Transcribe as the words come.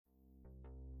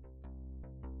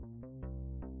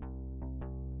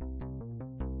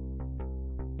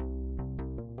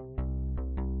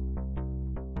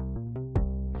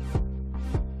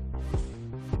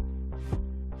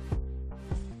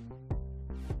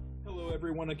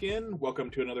everyone again.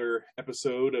 Welcome to another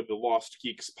episode of the LoSt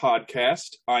GeeKs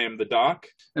podcast. I am the Doc.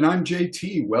 And I'm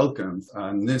JT. Welcome.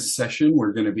 On this session,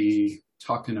 we're going to be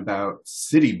talking about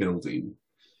city building,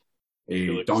 a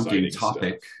Really daunting exciting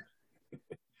topic.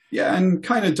 stuff. Yeah, and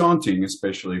kind of daunting,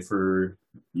 especially for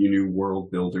you new world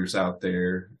builders out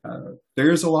there.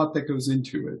 There's a lot that goes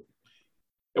into it.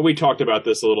 And we talked about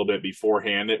this a little bit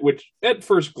beforehand, which at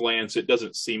first glance, it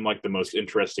doesn't seem like the most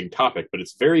interesting topic, but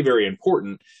it's very, very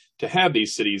important to have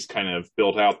these cities kind of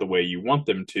built out the way you want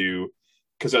them to,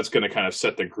 because that's going to kind of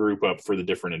set the group up for the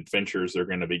different adventures they're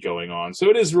going to be going on. So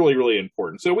it is really, really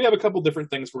important. So we have a couple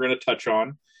different things we're going to touch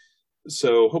on.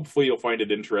 So hopefully you'll find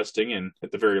it interesting and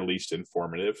at the very least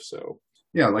informative. So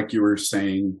yeah, like you were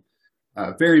saying,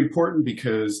 very important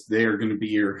because they are going to be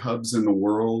your hubs in the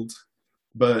world,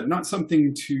 but not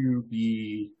something to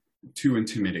be too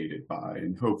intimidated by.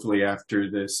 And hopefully after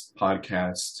this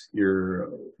podcast, you're a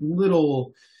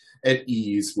little at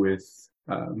ease with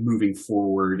moving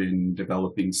forward and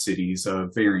developing cities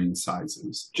of varying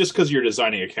sizes. just because you're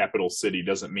designing a capital city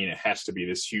doesn't mean it has to be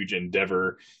this huge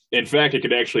endeavor. In fact, it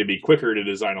could actually be quicker to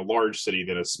design a large city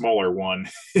than a smaller one,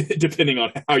 depending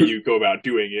on how you go about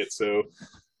doing it. So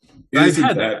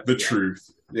Isn't that the truth?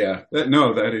 Yeah,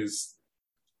 that is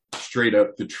straight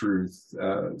up the truth.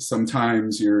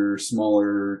 Sometimes your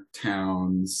smaller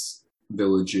towns,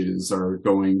 villages are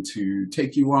going to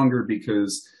take you longer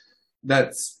because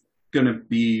that's going to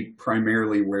be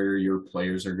primarily where your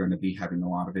players are going to be having a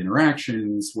lot of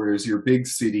interactions, whereas your big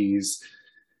cities,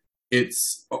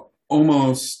 it's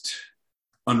almost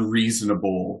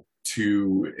unreasonable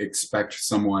to expect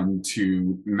someone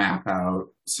to map out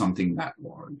something that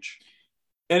large.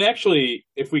 And actually,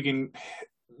 if we can,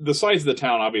 the size of the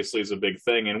town obviously is a big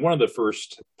thing. And one of the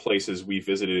first places we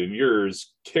visited in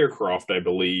yours, Carecroft, I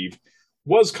believe,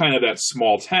 was kind of that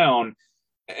small town.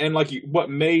 And what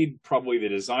made probably the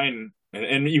design,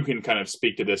 and you can kind of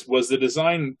speak to this, was the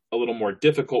design a little more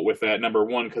difficult with that. Number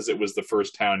one, because it was the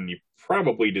first town you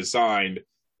probably designed.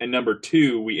 And number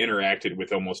two, we interacted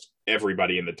with almost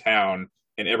everybody in the town,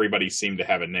 and everybody seemed to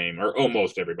have a name, or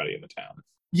almost everybody in the town.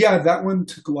 Yeah, that one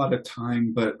took a lot of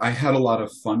time, but I had a lot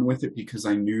of fun with it because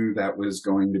I knew that was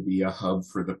going to be a hub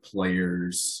for the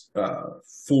players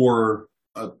for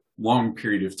a long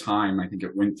period of time. I think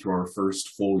it went through our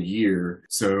first full year.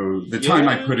 So the time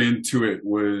I put into it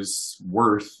was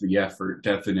worth the effort,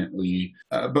 definitely.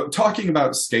 But talking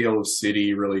about scale of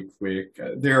city really quick,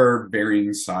 there are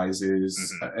varying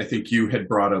sizes. Mhm. I think you had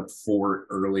brought up Fort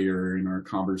earlier in our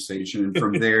conversation. And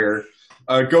from there,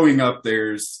 going up,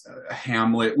 there's a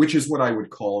hamlet, which is what I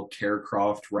would call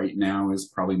Carecroft right now, is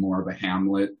probably more of a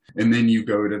hamlet. And then you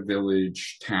go to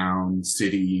village, town,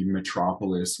 city,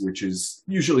 metropolis, which is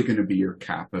usually going to be your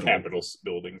capital. Capital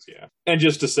buildings, yeah. And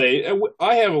just to say,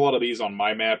 I have a lot of these on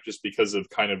my map just because of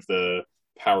kind of the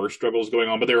power struggles going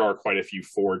on, but there are quite a few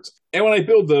forts. And when I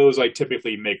build those, I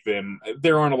typically make them,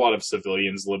 there aren't a lot of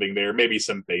civilians living there, maybe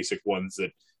some basic ones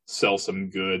that sell some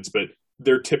goods, but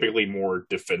they're typically more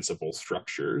defensible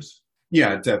structures.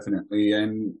 Yeah, definitely.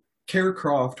 And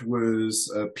Carecroft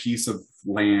was a piece of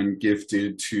land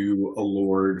gifted to a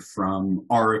lord from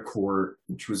Aracourt,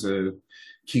 which was a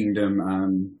kingdom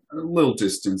a little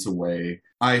distance away.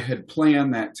 I had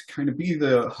planned that to kind of be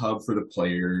the hub for the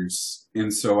players.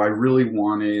 And so I really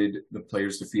wanted the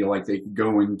players to feel like they could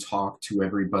go and talk to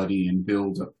everybody and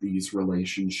build up these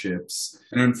relationships.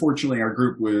 And unfortunately, our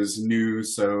group was new,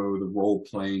 so the role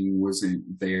playing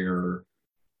wasn't there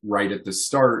right at the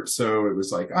start. So it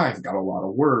was like, I've got a lot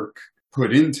of work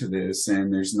put into this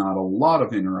and there's not a lot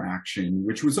of interaction,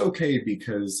 which was okay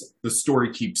because the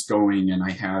story keeps going and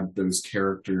I had those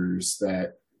characters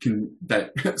that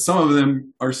some of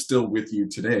them are still with you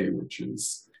today, which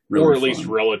is really or at fun. least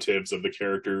relatives of the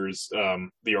characters.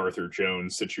 The Arthur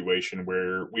Jones situation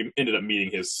where we ended up meeting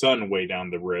his son way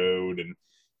down the road, and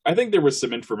I think there was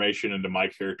some information into my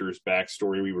character's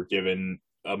backstory. We were given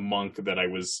a monk that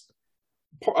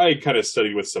I kind of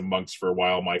studied with some monks for a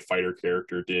while. My fighter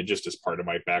character did, just as part of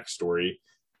my backstory.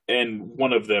 And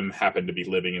one of them happened to be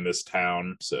living in this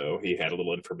town, so he had a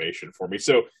little information for me.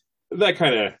 So that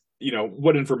kind of,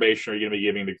 what information are you going to be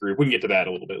giving the group? We can get to that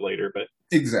a little bit later, but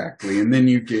exactly. And then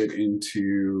you get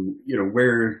into,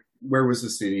 where was the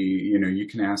city? You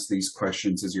can ask these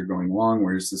questions as you're going along.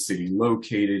 Where's the city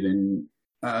located? And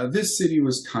this city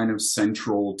was kind of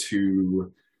central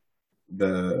to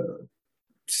the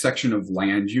section of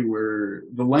land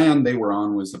the land they were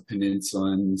on was a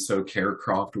peninsula, and so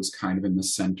Carecroft was kind of in the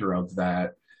center of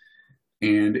that.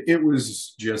 And it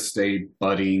was just a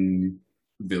budding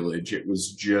village. It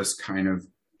was just kind of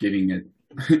getting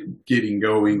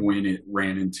going when it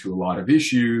ran into a lot of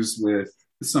issues with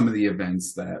some of the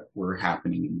events that were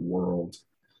happening in the world.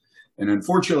 And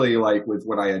unfortunately, like with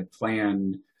what I had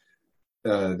planned,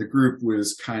 the group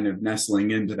was kind of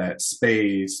nestling into that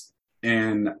space.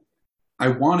 And I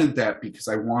wanted that because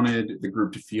I wanted the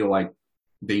group to feel like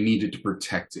they needed to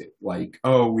protect it. Like,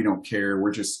 oh, we don't care.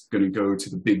 We're just going to go to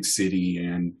the big city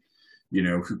and,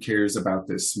 who cares about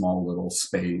this small little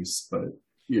space? But, And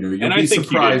you'll I be think you did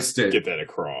surprised at. get that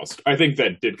across. I think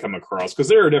that did come across because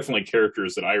there are definitely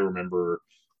characters that I remember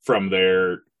from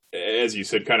there. As you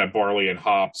said, kind of Barley and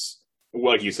Hops.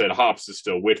 Like you said, Hops is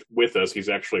still with us. He's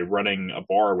actually running a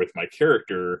bar with my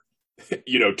character,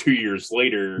 2 years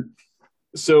later.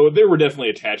 So there were definitely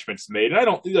attachments made. And I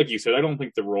don't, like you said, I don't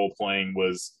think the role playing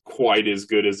was quite as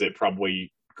good as it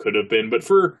probably could have been. But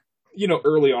for,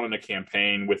 early on in a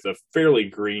campaign with a fairly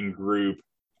green group,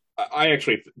 I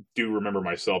actually do remember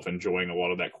myself enjoying a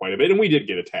lot of that quite a bit. And we did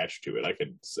get attached to it.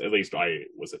 At least I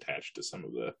was attached to some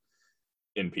of the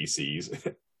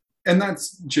NPCs. And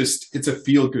that's just, it's a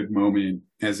feel good moment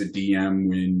as a DM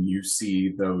when you see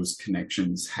those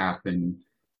connections happen.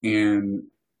 And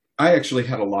I actually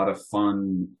had a lot of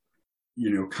fun,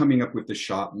 coming up with the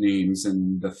shop names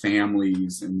and the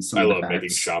families and some I of the love making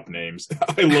backs. shop names.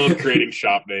 I love creating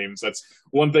shop names. That's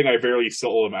one thing I very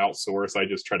seldom outsource. I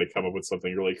just try to come up with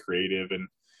something really creative, and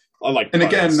I like And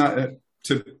puns. again,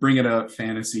 to bring it up,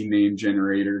 fantasy name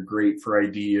generator, great for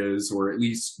ideas, or at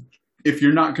least if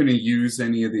you're not going to use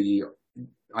any of the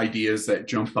ideas that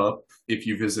jump up if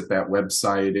you visit that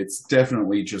website, it's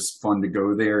definitely just fun to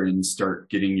go there and start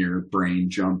getting your brain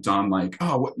jumped on, like,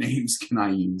 oh, what names can I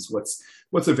use?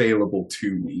 What's available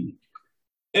to me?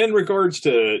 In regards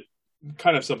to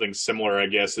kind of something similar, I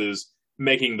guess, is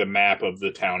making the map of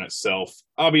the town itself.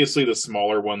 Obviously, the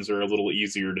smaller ones are a little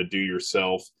easier to do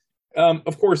yourself.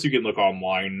 Of course, you can look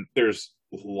online. There's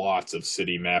lots of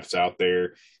city maps out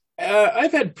there.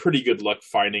 I've had pretty good luck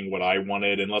finding what I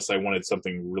wanted, unless I wanted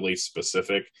something really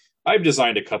specific. I've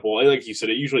designed a couple. Like you said,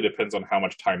 it usually depends on how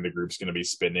much time the group's going to be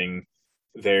spending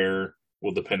there.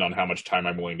 Will depend on how much time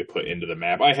I'm willing to put into the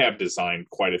map. I have designed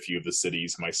quite a few of the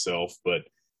cities myself, but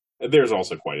there's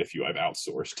also quite a few I've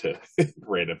outsourced to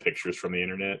random pictures from the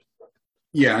internet.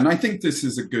 Yeah, and I think this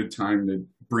is a good time to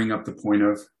bring up the point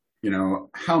of,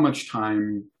 how much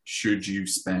time should you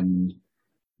spend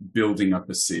building up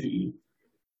a city,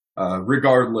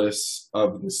 regardless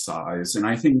of the size? And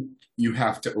I think you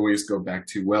have to always go back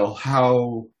to, well,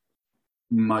 how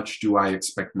much do I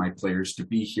expect my players to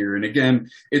be here? And again,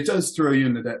 it does throw you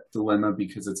into that dilemma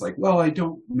because it's like, well, I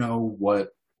don't know what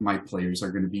my players are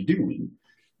going to be doing.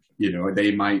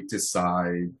 They might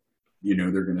decide,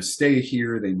 they're going to stay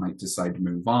here. They might decide to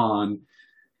move on.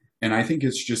 And I think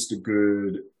it's just a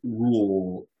good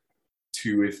rule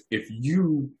to, if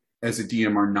you as a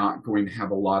DM are not going to have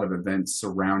a lot of events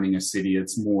surrounding a city,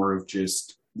 it's more of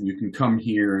just, you can come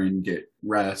here and get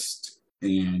rest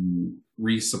and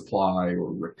resupply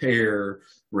or repair,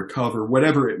 recover,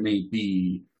 whatever it may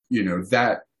be,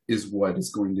 that is what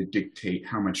is going to dictate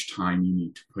how much time you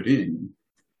need to put in.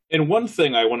 And one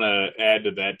thing I want to add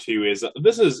to that too is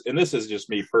this is just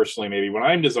me personally, maybe when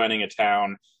I'm designing a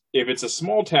town, if it's a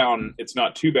small town, it's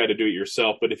not too bad to do it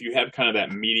yourself. But if you have kind of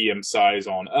that medium size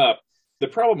on up, the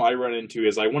problem I run into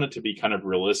is I want it to be kind of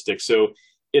realistic. So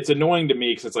it's annoying to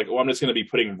me because it's like, oh, I'm just going to be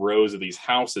putting rows of these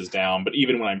houses down. But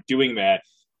even when I'm doing that,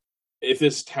 if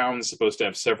this town's supposed to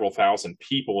have several thousand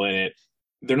people in it,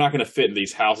 they're not going to fit in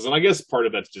these houses. And I guess part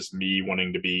of that's just me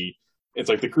wanting to be, it's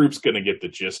like the group's going to get the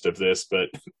gist of this. But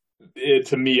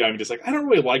to me, I'm just like, I don't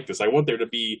really like this. I want there to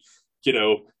be,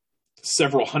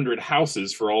 several hundred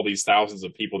houses for all these thousands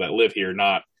of people that live here,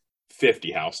 not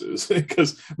 50 houses.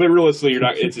 But realistically, you're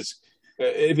not, it's just,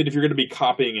 if you're going to be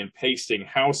copying and pasting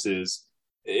houses,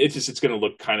 it's going to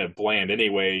look kind of bland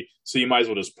anyway. So you might as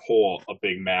well just pull a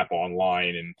big map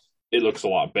online, and it looks a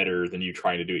lot better than you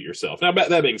trying to do it yourself. Now,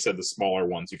 that being said, the smaller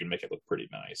ones, you can make it look pretty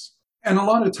nice. And a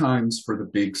lot of times for the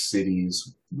big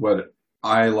cities, what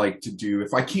I like to do,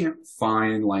 if I can't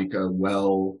find like a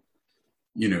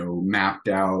mapped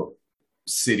out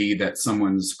city that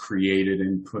someone's created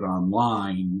and put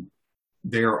online,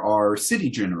 there are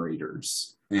city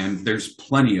generators, and there's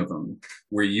plenty of them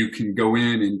where you can go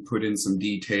in and put in some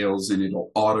details and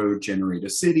it'll auto generate a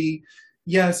city.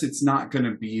 Yes, it's not going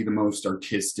to be the most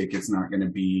artistic. It's not going to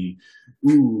be,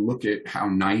 ooh, look at how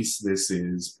nice this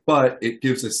is, but it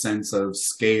gives a sense of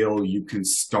scale. You can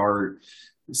start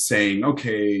saying,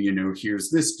 okay,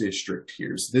 here's this district,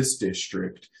 here's this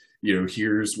district,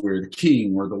 here's where the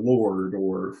king or the lord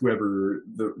or whoever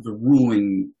the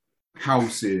ruling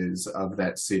house is of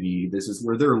that city, this is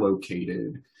where they're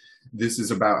located. this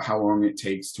is about how long it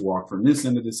takes to walk from this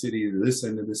end of the city to this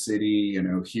end of the city.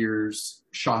 Here's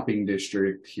shopping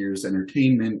district, here's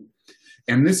entertainment.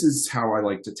 And this is how I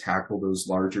like to tackle those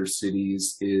larger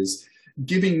cities, is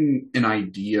giving an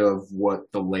idea of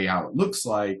what the layout looks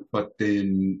like, but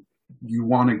then you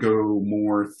want to go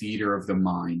more theater of the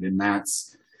mind. And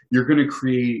that's, you're going to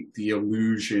create the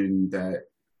illusion that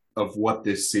of what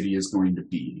this city is going to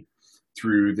be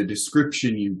through the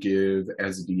description you give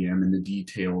as a DM and the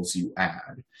details you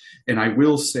add. And I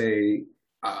will say,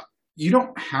 you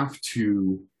don't have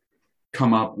to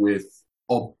come up with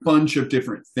a bunch of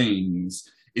different things.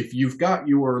 If you've got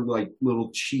your like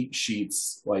little cheat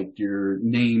sheets, like your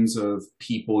names of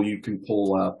people you can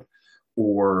pull up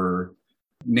or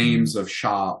names of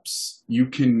shops, you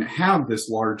can have this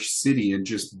large city and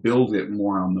just build it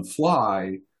more on the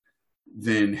fly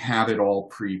than have it all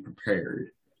pre-prepared.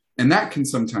 And that can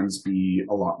sometimes be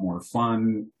a lot more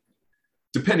fun,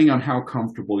 depending on how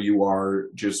comfortable you are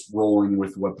just rolling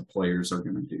with what the players are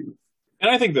going to do. And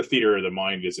I think the theater of the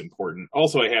mind is important.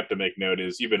 Also, I have to make note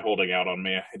is you've been holding out on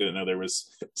me. I didn't know there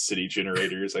was city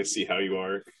generators. I see how you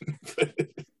are.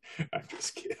 I'm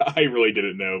just kidding. I really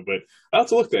didn't know, but I'll have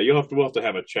to look at that. We'll have to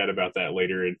have a chat about that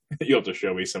later, and you'll have to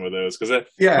show me some of those, because that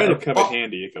might have come in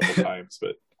handy a couple times.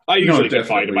 But I usually can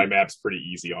find my maps pretty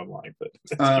easy online. But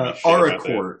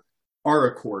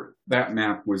Aracourt, that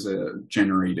map was a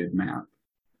generated map,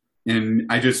 and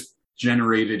I just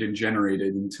generated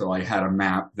until I had a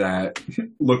map that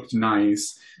looked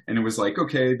nice, and it was like,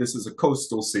 okay, this is a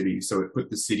coastal city, so it put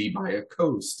the city by a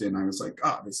coast, and I was like,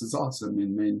 this is awesome.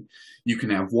 And then you can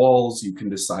have walls, you can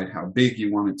decide how big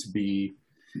you want it to be,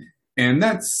 and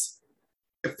that's,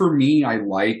 for me, I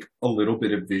like a little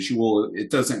bit of visual. It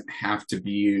doesn't have to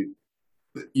be,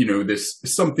 this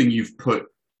something you've put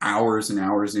hours and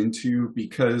hours into,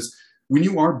 because when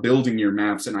you are building your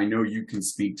maps, and I know you can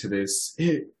speak to this,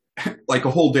 like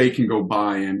a whole day can go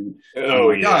by, and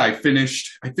I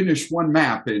finished one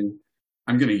map, and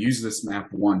I'm going to use this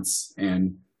map once,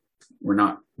 and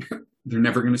they're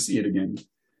never going to see it again.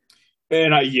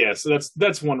 And so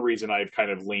that's one reason I've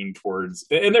kind of leaned towards,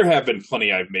 and there have been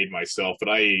plenty I've made myself, but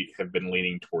I have been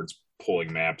leaning towards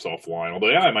pulling maps offline.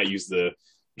 Although I might use the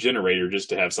generator just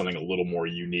to have something a little more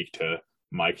unique to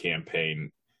my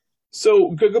campaign.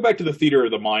 So go back to the theater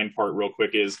of the mind part real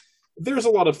quick. Is there's a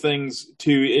lot of things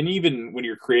to, and even when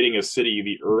you're creating a city,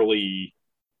 the early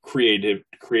creative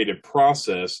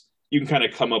process, you can kind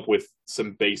of come up with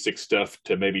some basic stuff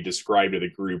to maybe describe to the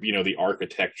group, the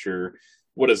architecture,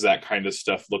 what does that kind of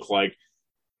stuff look like?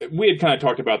 We had kind of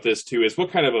talked about this too, is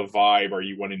what kind of a vibe are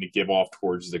you wanting to give off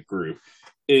towards the group?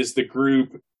 Is the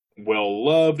group well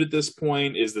loved at this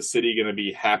point? Is the city going to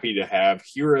be happy to have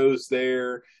heroes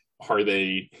there? Are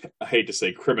they, I hate to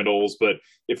say criminals, but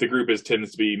if the group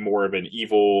tends to be more of an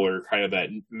evil or kind of that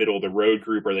middle of the road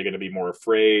group, are they going to be more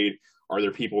afraid? Are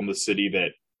there people in the city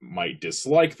that might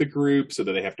dislike the group so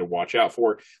that they have to watch out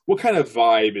for? What kind of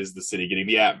vibe is the city getting?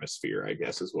 The atmosphere, I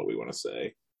guess, is what we want to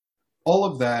say. All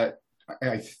of that,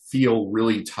 I feel,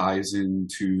 really ties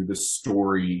into the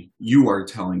story you are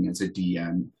telling as a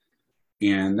DM.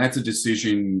 And that's a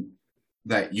decision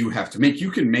that you have to make.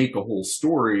 You can make a whole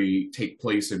story take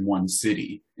place in one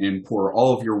city and pour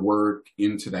all of your work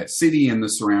into that city and the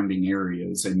surrounding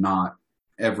areas, and not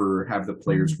ever have the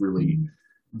players really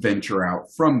venture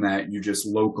out from that. You just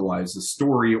localize the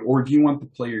story. Or do you want the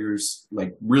players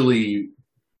like really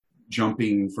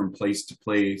jumping from place to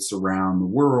place around the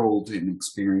world and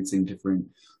experiencing different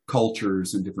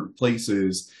cultures and different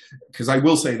places? Because I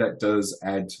will say that does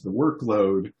add to the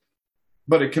workload,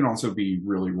 but it can also be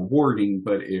really rewarding.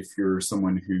 But if you're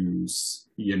someone who's,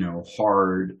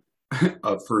 hard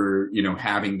for,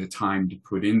 having the time to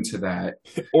put into that.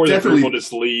 Or the group will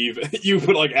just leave. You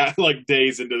put like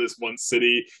days into this one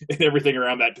city, and everything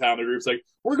around that town, the group's like,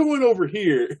 we're going over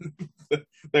here.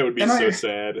 That would be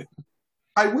sad.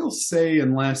 I will say,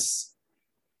 unless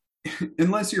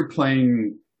you're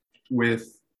playing with,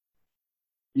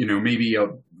 maybe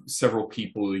several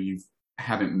people you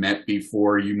haven't met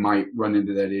before, you might run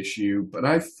into that issue. But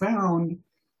I've found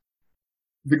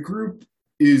the group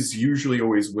is usually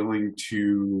always willing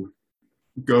to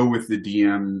go with the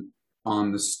DM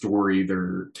on the story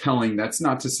they're telling. That's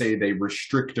not to say they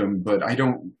restrict them, but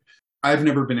I've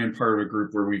never been in part of a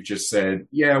group where we've just said,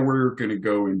 yeah, we're going to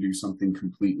go and do something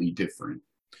completely different.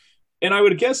 And I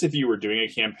would guess if you were doing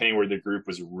a campaign where the group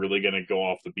was really going to go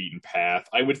off the beaten path,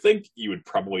 I would think you would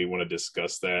probably want to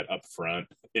discuss that up front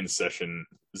in session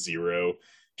 0.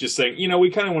 Just saying,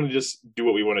 we kind of want to just do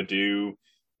what we want to do.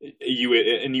 You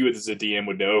as a DM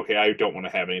would know, okay, I don't want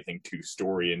to have anything too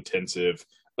story intensive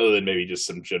other than maybe just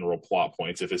some general plot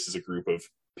points if this is a group of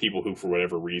people who, for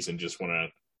whatever reason, just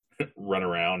want to run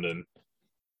around and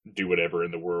do whatever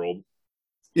in the world.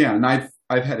 Yeah, and I've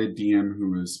had a DM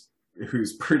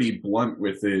who's pretty blunt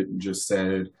with it and just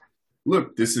said,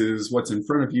 "Look, this is what's in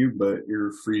front of you, but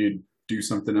you're free to do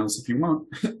something else if you want."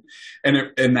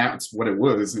 And that's what it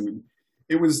was, and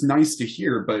it was nice to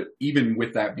hear. But even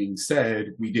with that being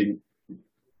said,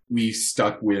 we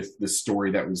stuck with the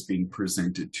story that was being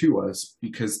presented to us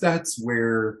because that's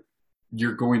where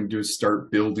you're going to start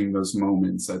building those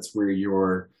moments. That's where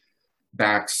your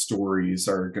backstories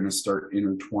are going to start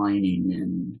intertwining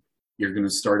and you're going to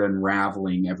start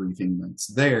unraveling everything that's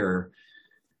there.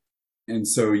 And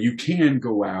so you can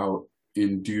go out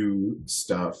and do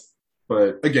stuff.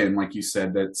 But again, like you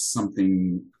said, that's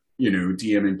something,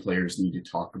 DM and players need to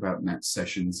talk about in that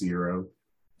session 0.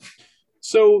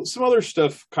 So some other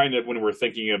stuff kind of when we're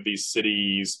thinking of these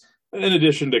cities, in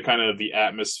addition to kind of the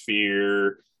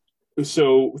atmosphere.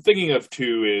 So thinking of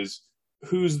too is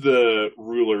who's the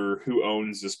ruler, who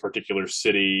owns this particular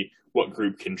city, what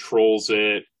group controls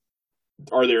it,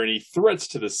 are there any threats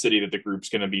to the city that the group's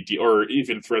going to be, or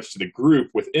even threats to the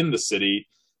group within the city?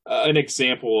 An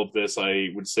example of this, I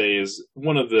would say, is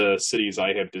one of the cities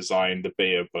I have designed, the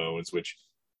Bay of Bones, which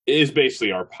is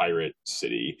basically our pirate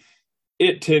city.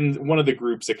 One of the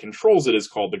groups that controls it is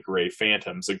called the Gray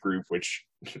Phantoms, a group which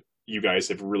you guys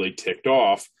have really ticked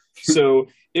off. So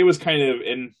it was kind of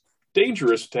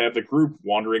dangerous to have the group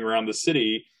wandering around the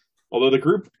city, although the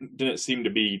group didn't seem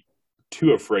to be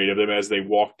too afraid of them as they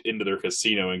walked into their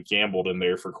casino and gambled in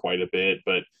there for quite a bit.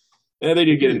 But they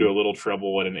did get into a little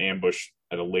trouble in an ambush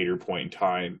at a later point in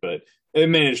time, but they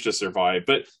managed to survive.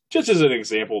 But just as an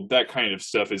example, that kind of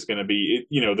stuff is going to be,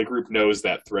 the group knows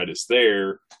that threat is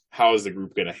there. How is the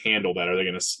group going to handle that? Are they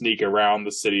going to sneak around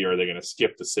the city? Are they going to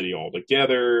skip the city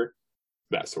altogether?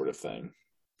 That sort of thing.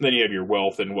 Then you have your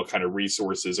wealth and what kind of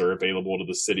resources are available to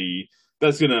the city.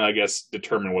 That's going to, I guess,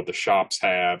 determine what the shops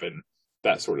have and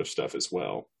that sort of stuff as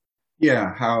well.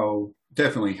 Yeah,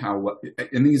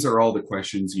 and these are all the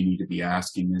questions you need to be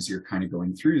asking as you're kind of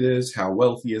going through this. How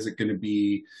wealthy is it going to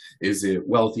be? Is it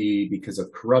wealthy because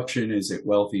of corruption? Is it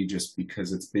wealthy just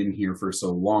because it's been here for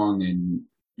so long and,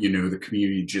 the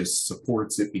community just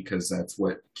supports it because that's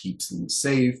what keeps them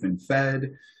safe and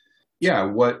fed?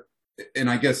 Yeah,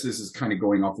 and I guess this is kind of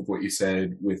going off of what you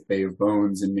said with Bay of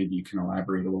Bones, and maybe you can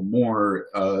elaborate a little more.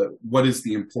 What is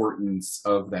the importance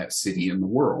of that city in the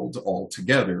world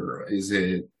altogether? Is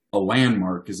it a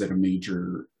landmark? Is it a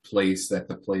major place that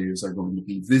the players are going to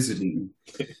be visiting?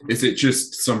 Is it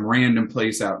just some random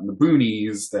place out in the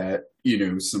boonies that,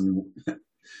 some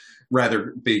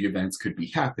rather big events could be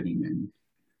happening in?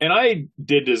 And I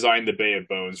did design the Bay of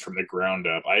Bones from the ground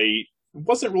up. I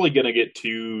wasn't really going to get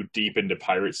too deep into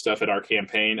pirate stuff in our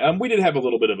campaign. We did have a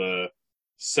little bit of a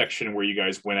section where you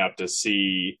guys went out to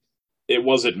sea. It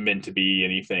wasn't meant to be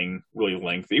anything really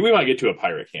lengthy. We might get to a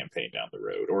pirate campaign down the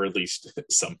road, or at least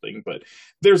something, but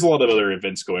there's a lot of other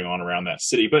events going on around that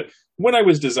city. But when I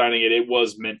was designing it, it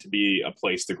was meant to be a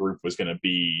place the group was going to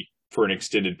be for an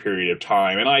extended period of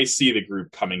time. And I see the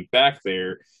group coming back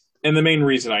there. And the main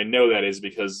reason I know that is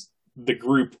because the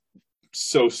group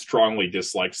so strongly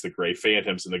dislikes the Gray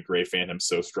Phantoms, and the Gray Phantoms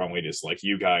so strongly dislike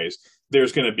you guys.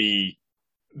 That's going to be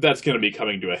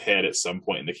coming to a head at some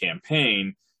point in the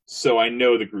campaign. So I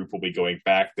know the group will be going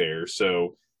back there.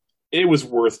 So it was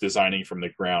worth designing from the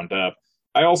ground up.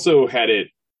 I also had a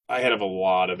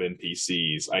lot of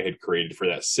NPCs I had created for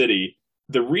that city.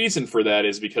 The reason for that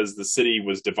is because the city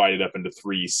was divided up into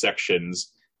 3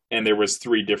 sections, and there was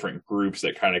 3 different groups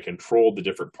that kind of controlled the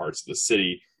different parts of the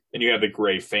city. And you have the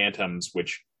Gray Phantoms,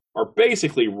 which are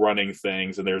basically running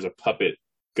things, and there's a puppet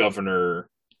governor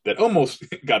that almost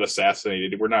got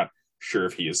assassinated. We're not sure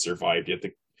if he has survived yet.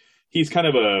 He's kind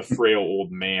of a frail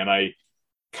old man.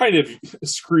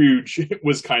 Scrooge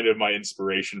was kind of my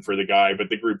inspiration for the guy, but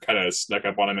the group kind of snuck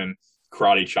up on him and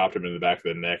karate chopped him in the back of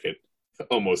the neck. It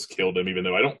almost killed him, even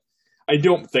though I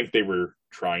don't think they were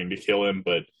trying to kill him,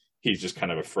 but he's just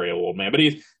kind of a frail old man. But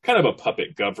he's kind of a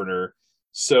puppet governor.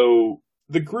 So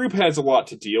the group has a lot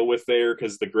to deal with there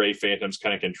because the Gray Phantoms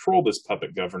kind of control this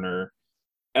puppet governor.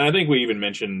 And I think we even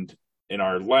mentioned in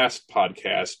our last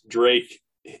podcast, Drake,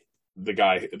 the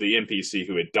NPC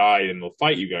who had died in the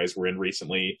fight you guys were in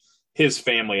recently, his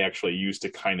family actually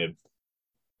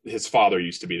his father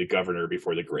used to be the governor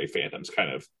before the Gray Phantoms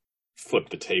kind of flipped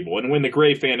the table. And when the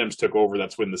Gray Phantoms took over,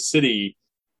 that's when the city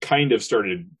kind of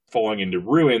started falling into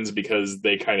ruins because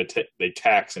they kind of they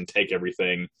tax and take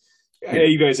everything.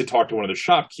 You guys had talked to one of the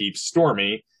shopkeepers,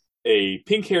 Stormy, a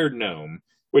pink-haired gnome,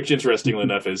 which, interestingly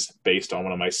enough, is based on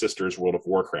one of my sister's World of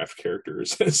Warcraft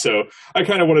characters. So I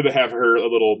kind of wanted to have a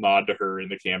little nod to her in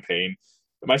the campaign.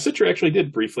 My sister actually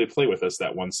did briefly play with us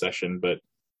that one session, but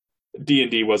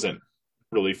D&D wasn't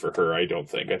really for her, I don't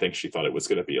think. I think she thought it was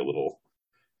going to be a little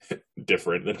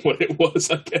different than what it was,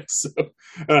 I guess. So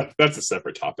that's a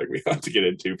separate topic we have to get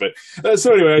into. But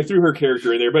so anyway, I threw her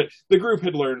character in there. But the group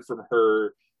had learned from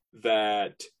her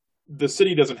that the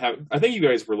city doesn't have. I think you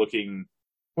guys were looking.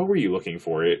 What were you looking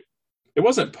for? It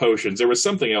wasn't potions. There was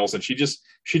something else, and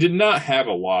she did not have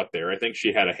a lot there. I think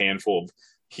she had a handful of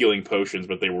healing potions,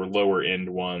 but they were lower end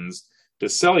ones to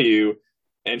sell you.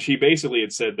 And she basically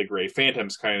had said the Gray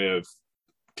Phantoms kind of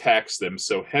tax them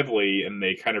so heavily and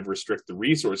they kind of restrict the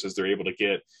resources they're able to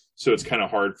get. So it's kind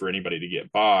of hard for anybody to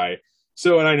get by.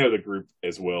 So, and I know the group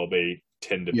as well, they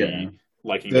tend to be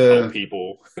liking to help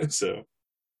people. So,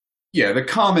 yeah, the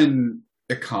common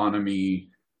economy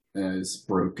is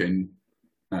broken.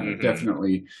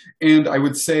 Definitely. And I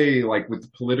would say, like, with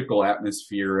the political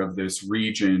atmosphere of this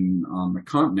region on the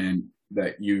continent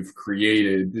that you've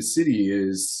created, the city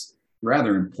is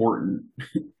rather important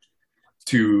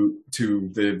to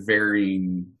the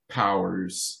varying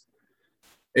powers.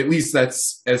 At least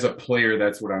that's, as a player,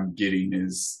 that's what I'm getting,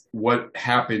 is what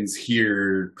happens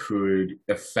here could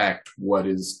affect what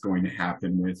is going to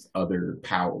happen with other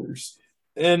powers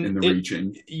in the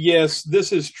region. Yes,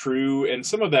 this is true. And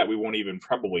some of that we won't even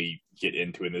probably get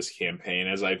into in this campaign.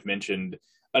 As I've mentioned,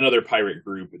 another pirate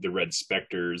group, the Red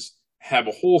Spectres, have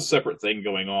a whole separate thing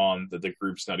going on that the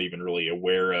group's not even really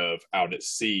aware of out at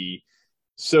sea.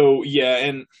 So, yeah,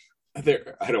 and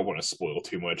there, I don't want to spoil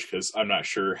too much because I'm not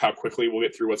sure how quickly we'll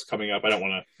get through what's coming up. I don't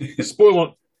want to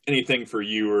spoil anything for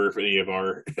you or if any of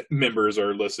our members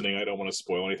are listening. I don't want to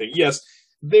spoil anything. Yes,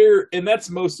 there, and that's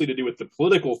mostly to do with the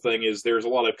political thing, is there's a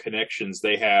lot of connections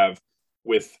they have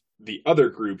with the other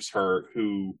groups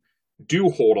who do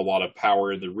hold a lot of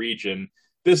power in the region.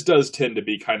 This does tend to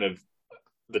be kind of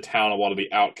the town a lot of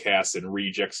the outcasts and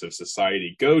rejects of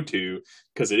society go to,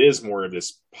 because it is more of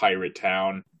this pirate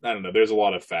town. I don't know, there's a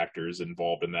lot of factors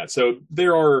involved in that. So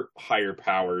there are higher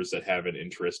powers that have an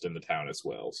interest in the town as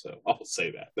well. So I'll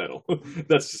say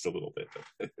that's just a little bit.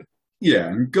 Yeah,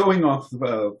 and going off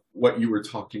of what you were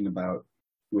talking about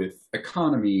with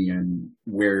economy and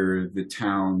where the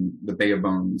town, the Bay of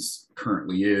Bones,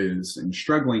 currently is and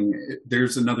struggling,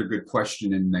 there's another good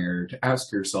question in there to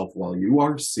ask yourself while you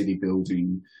are city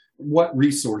building. What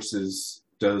resources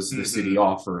does the city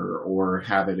offer or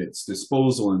have at its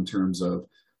disposal in terms of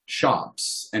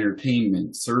shops,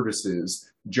 entertainment, services,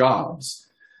 jobs?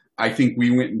 I think we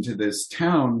went into this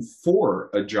town for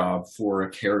a job for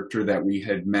a character that we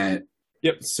had met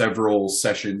several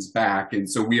sessions back. And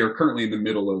so we are currently in the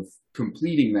middle of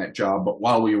completing that job. But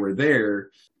while we were there,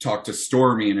 talked to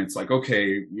Stormy, and it's like,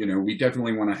 okay, we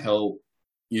definitely want to help,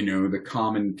 the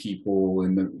common people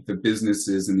and the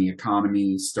businesses and the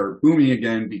economy start booming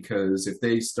again, because if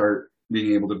they start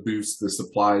being able to boost the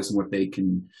supplies and what they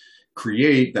can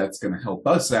create, that's going to help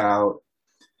us out.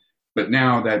 But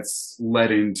now that's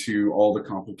led into all the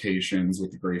complications with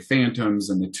the Gray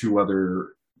Phantoms and the two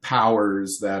other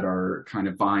powers that are kind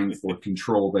of vying for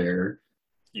control there.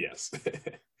 Yes.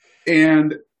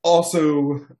 And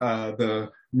also the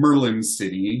Merlin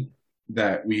city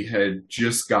that we had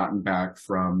just gotten back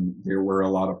from. There were a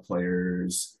lot of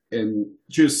players. And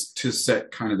just to set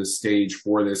kind of the stage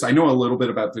for this, I know a little bit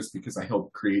about this because I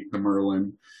helped create the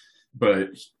Merlin, but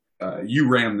you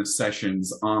ran the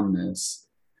sessions on this.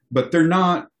 But they're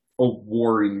not a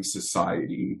warring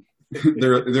society.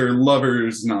 they're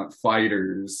lovers, not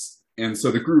fighters. And so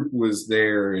the group was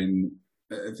there, and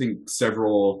I think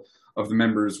several of the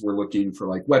members were looking for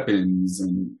like weapons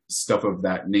and stuff of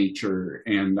that nature.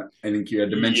 And I think you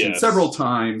had to mention several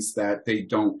times that they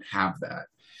don't have that.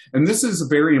 And this is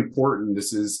very important.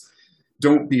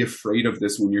 Don't be afraid of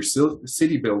this when you're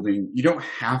city building. You don't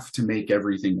have to make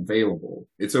everything available.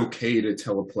 It's okay to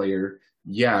tell a player,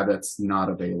 yeah, that's not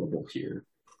available here.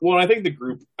 Well, I think the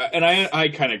group, and I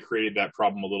kind of created that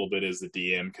problem a little bit as the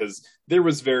DM, because there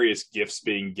was various gifts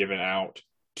being given out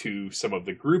to some of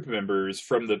the group members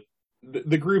from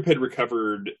the group had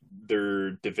recovered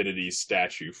their divinity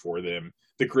statue for them,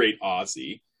 the Great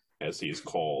Ozzy, as he is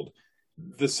called.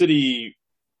 The city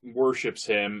worships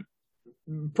him.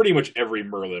 Pretty much every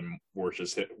Merlin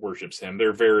worships him.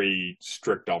 They're very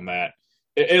strict on that,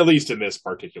 at least in this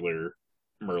particular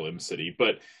Merlin city.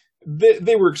 But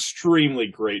they were extremely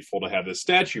grateful to have this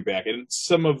statue back, and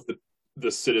some of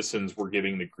the citizens were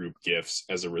giving the group gifts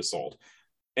as a result.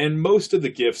 And most of the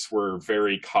gifts were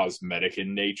very cosmetic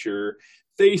in nature.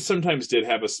 They sometimes did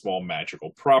have a small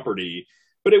magical property,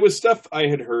 but it was stuff I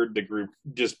had heard the group,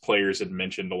 just players, had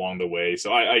mentioned along the way.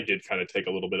 So I did kind of take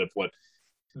a little bit of what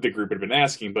the group had been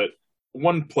asking. But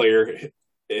one player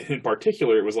in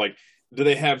particular, it was like, do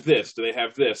they have this? Do they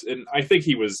have this? And I think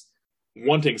he was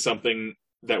wanting something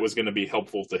that was going to be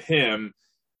helpful to him,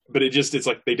 but it's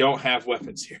like they don't have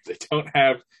weapons here. They don't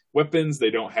have weapons.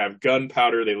 They don't have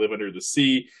gunpowder. They live under the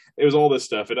sea. It was all this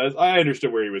stuff. And I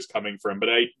understood where he was coming from, but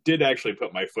I did actually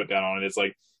put my foot down on it. It's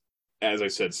like, as I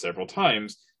said several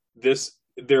times,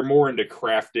 they're more into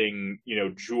crafting,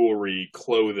 jewelry,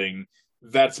 clothing.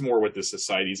 That's more what the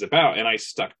society's about. And I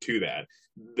stuck to that.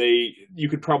 You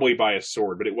could probably buy a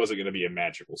sword, but it wasn't going to be a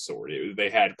magical sword. They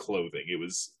had clothing. It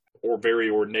was very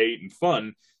ornate and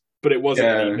fun, but it wasn't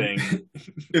anything.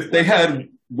 If they had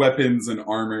weapons and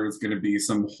armor, it was going to be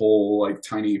some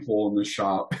tiny hole in the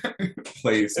shop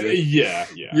place.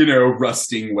 With,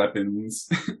 rusting weapons.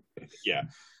 Yeah.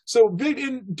 So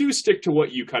do stick to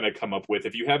what you kind of come up with.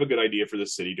 If you have a good idea for the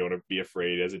city, don't be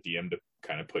afraid as a DM to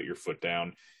kind of put your foot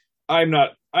down.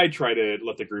 I try to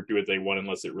let the group do what they want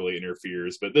unless it really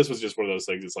interferes. But this was just one of those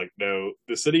things. It's like, no,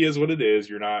 the city is what it is.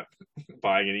 You're not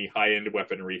buying any high-end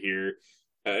weaponry here.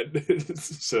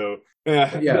 So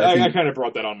I kind of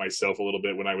brought that on myself a little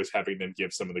bit when I was having them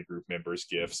give some of the group members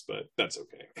gifts, but that's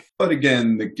okay. But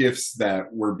again, the gifts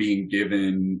that were being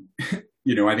given,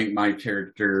 I think my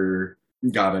character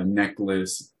got a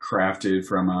necklace crafted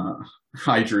from a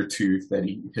Hydra tooth that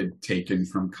he had taken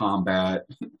from combat.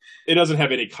 It doesn't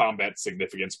have any combat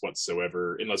significance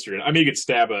whatsoever, unless you're you could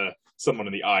stab someone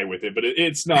in the eye with it, but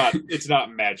it's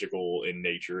not magical in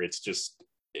nature.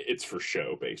 It's for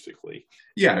show, basically.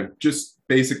 Yeah, just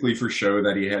basically for show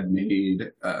that he had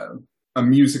made a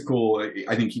musical.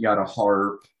 I think he got a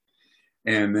harp,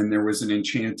 and then there was an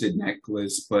enchanted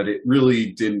necklace, but it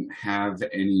really didn't have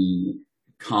any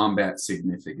combat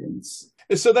significance.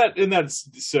 So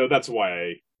that's why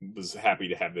I was happy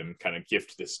to have them kind of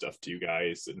gift this stuff to you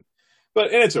guys, and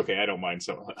it's okay. I don't mind.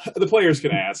 So the players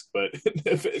can ask, but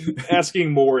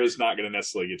asking more is not going to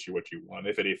necessarily get you what you want.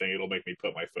 If anything, it'll make me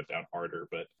put my foot down harder.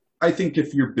 But I think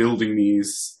if you're building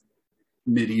these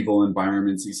medieval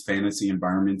environments, these fantasy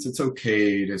environments, it's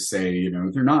okay to say,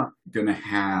 they're not going to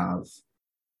have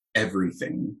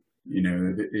everything.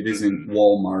 It isn't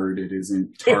Walmart, it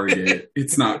isn't Target,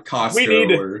 it's not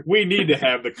Costco. We need to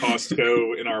have the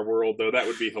Costco in our world, though. That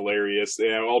would be hilarious.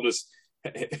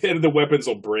 And the weapons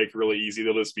will break really easy.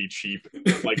 They'll just be cheap,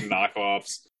 like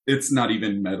knockoffs. It's not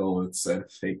even metal, it's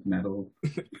fake metal.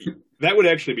 That would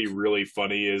actually be really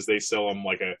funny, is they sell them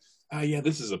like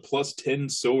this is a +10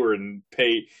 sword and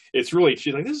pay. It's really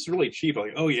cheap. Like, this is really cheap. I'm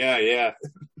like, oh yeah.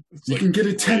 You can get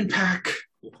a 10-pack.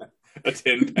 A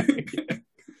 10-pack.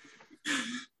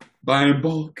 Buy in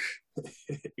bulk.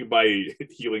 You buy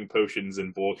healing potions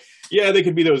in bulk. Yeah, they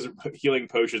could be those healing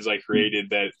potions I created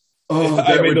that. Oh,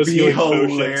 that I made would those be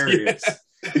hilarious.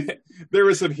 Yeah. There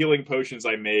were some healing potions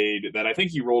I made that I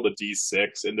think you rolled a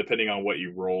d6, and depending on what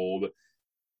you rolled,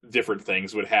 different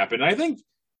things would happen. And I think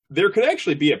there could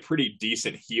actually be a pretty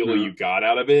decent heal you got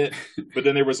out of it. But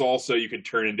then there was also, you could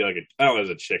turn into I don't know,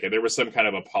 as a chicken. There was some kind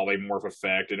of a polymorph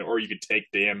effect, or you could take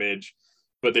damage.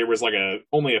 But there was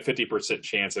only a 50%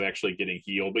 chance of actually getting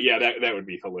healed. But yeah, that would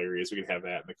be hilarious. We could have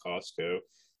that in the Costco.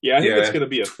 Yeah, I think that's going to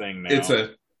be a thing now.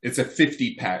 It's a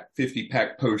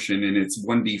 50-pack potion, and it's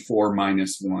 1d4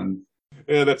 -1.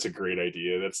 Yeah, that's a great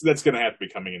idea. That's going to have to be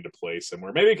coming into play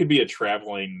somewhere. Maybe it could be a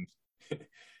traveling.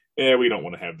 Yeah, we don't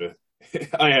want to have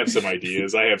I have some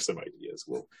ideas.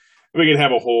 We could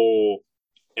have a whole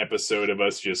episode of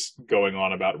us just going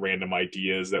on about random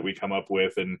ideas that we come up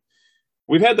with, and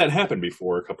we've had that happen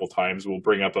before a couple times. We'll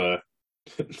bring up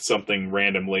something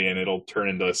randomly, and it'll turn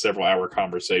into a several-hour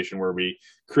conversation where we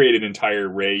create an entire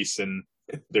race and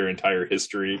their entire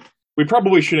history. We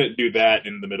probably shouldn't do that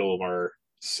in the middle of our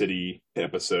city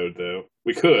episode, though.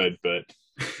 We could, but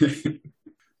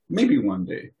maybe one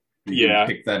day. We can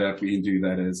pick that up. We can do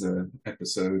that as an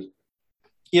episode.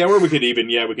 Yeah, or we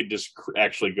could just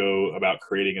actually go about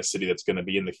creating a city that's going to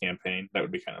be in the campaign. That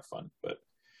would be kind of fun, but.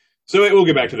 So we'll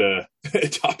get back to the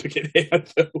topic at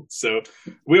hand, though. So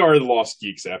we are the Lost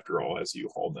Geeks, after all, as you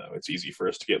all know. It's easy for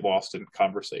us to get lost in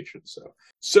conversation.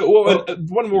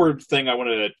 One more thing I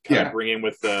wanted to kind of bring in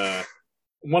with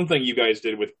one thing you guys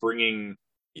did with bringing.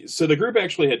 So the group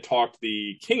actually had talked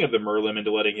the King of the Merlim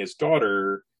into letting his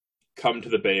daughter come to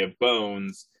the Bay of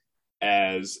Bones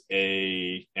as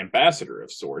a ambassador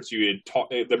of sorts. The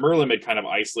Merlim had kind of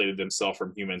isolated themselves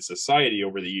from human society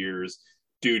over the years,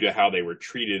 due to how they were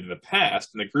treated in the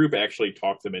past. And the group actually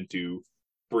talked them into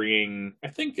bringing, I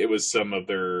think it was some of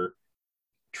their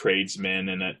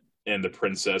tradesmen and the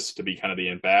princess to be kind of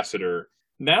the ambassador.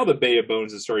 Now the Bay of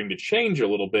Bones is starting to change a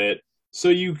little bit. So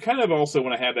you kind of also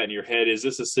want to have that in your head. Is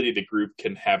this a city the group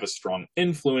can have a strong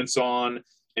influence on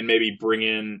and maybe bring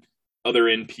in other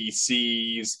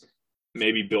NPCs?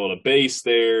 maybe build a base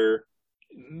there.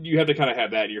 You have to kind of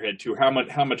have that in your head too. How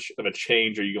much of a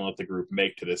change are you going to let the group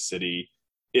make to this city?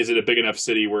 Is it a big enough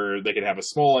city where they can have a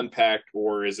small impact,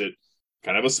 or is it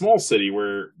kind of a small city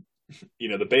where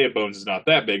the Bay of Bones is not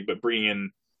that big, but bringing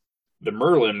in the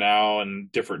Merlin now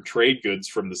and different trade goods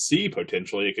from the sea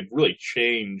potentially, it could really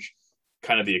change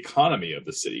kind of the economy of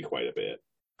the city quite a bit,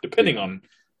 depending on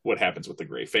what happens with the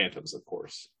Grey Phantoms, of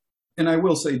course. And I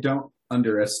will say, don't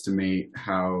underestimate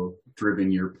how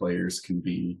driven your players can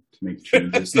be to make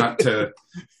changes. Not to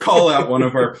call out one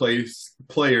of our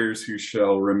players who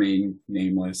shall remain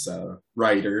nameless,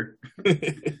 Ryder,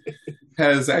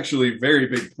 has actually very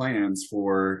big plans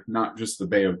for not just the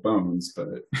Bay of Bones,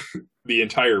 but the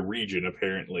entire region,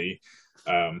 apparently.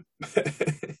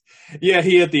 Yeah,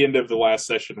 he, at the end of the last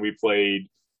session we played,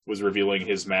 was revealing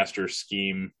his master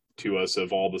scheme to us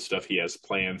of all the stuff he has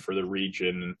planned for the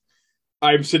region.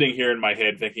 I'm sitting here in my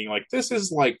head thinking, like, this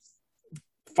is like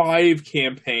 5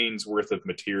 campaigns worth of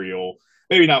material.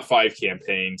 Maybe not 5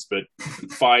 campaigns, but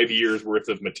 5 years worth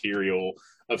of material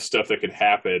of stuff that could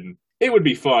happen. It would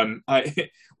be fun.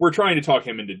 We're trying to talk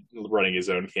him into running his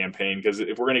own campaign, because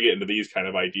if we're going to get into these kind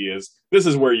of ideas, this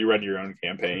is where you run your own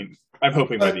campaign. I'm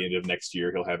hoping by the end of next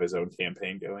year he'll have his own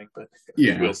campaign going, but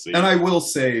we'll see. And I will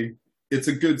say, it's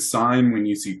a good sign when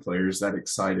you see players that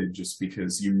excited, just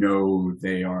because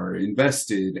they are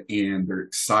invested and they're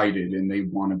excited and they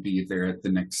want to be there at the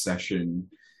next session.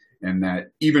 And that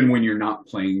even when you're not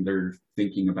playing, they're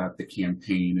thinking about the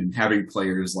campaign, and having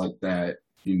players like that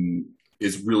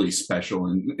is really special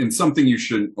and something you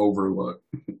shouldn't overlook.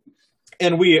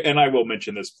 And I will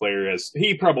mention this player, as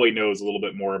he probably knows a little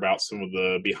bit more about some of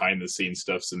the behind the scenes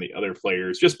stuff than the other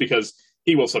players, just because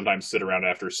he will sometimes sit around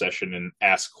after session and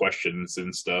ask questions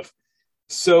and stuff.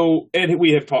 So, and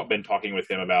we have been talking with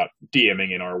him about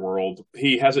DMing in our world.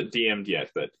 He hasn't DM'd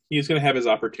yet, but he's going to have his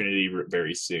opportunity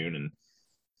very soon. And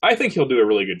I think he'll do a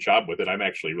really good job with it. I'm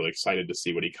actually really excited to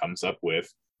see what he comes up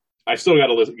with. I still got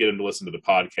to get him to listen to the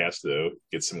podcast, though,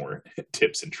 get some more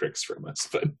tips and tricks from us.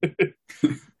 But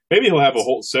maybe he'll have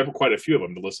quite a few of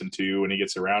them to listen to when he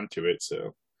gets around to it.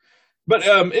 So, but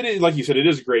it is, like you said, it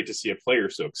is great to see a player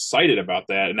so excited about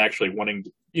that and actually wanting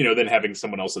to, then having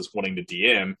someone else that's wanting to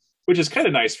DM, which is kind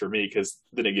of nice for me, because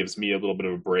then it gives me a little bit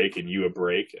of a break and you a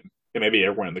break, and maybe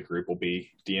everyone in the group will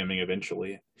be DMing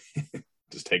eventually.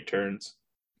 Just take turns.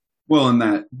 Well,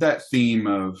 and that theme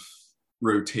of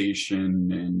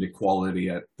rotation and equality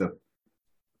at the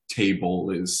table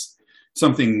is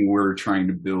something we're trying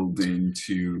to build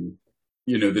into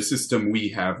the system we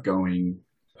have going.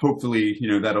 Hopefully,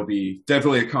 that'll be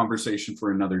definitely a conversation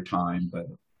for another time. But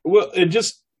and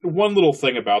just one little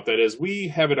thing about that is, we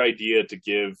have an idea to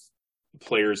give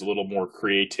players a little more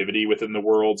creativity within the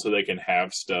world, so they can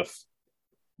have stuff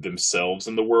themselves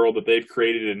in the world that they've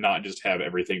created, and not just have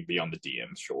everything be on the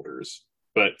DM's shoulders.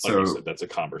 But like you said, that's a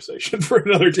conversation for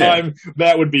another time. Yeah.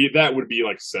 That would be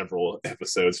like several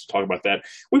episodes to talk about that.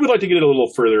 We would like to get it a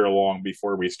little further along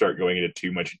before we start going into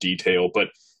too much detail, but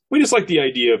we just like the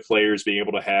idea of players being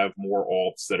able to have more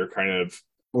alts that are kind of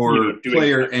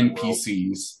player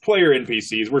NPCs. Player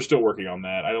NPCs. We're still working on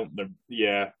that.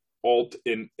 Alt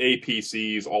in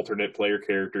APCs, alternate player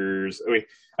characters.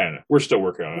 I don't know. We're still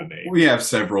working on a name. We have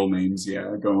several names,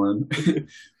 going.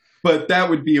 But that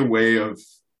would be a way of,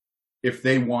 if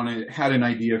they had an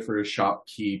idea for a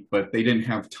shopkeep, but they didn't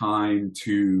have time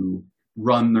to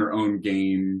run their own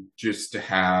game, just to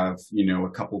have, a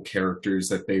couple characters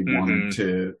that they wanted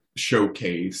to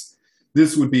showcase.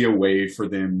 This would be a way for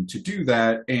them to do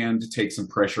that and to take some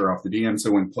pressure off the DM.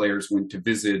 So when players went to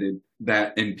visit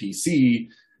that NPC,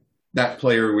 that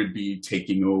player would be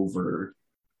taking over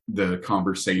the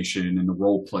conversation and the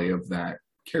role play of that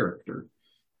character.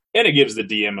 And it gives the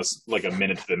DM a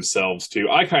minute to themselves, too.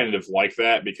 I kind of like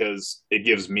that, because it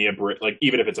gives me a break. Like,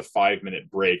 even if it's a 5-minute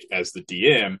break as the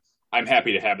DM, I'm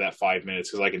happy to have that 5 minutes,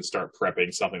 because I can start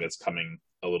prepping something that's coming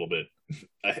a little bit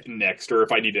next, or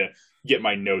if I need to get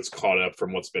my notes caught up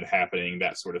from what's been happening,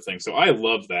 that sort of thing. So I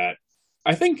love that.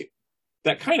 I think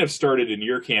that kind of started in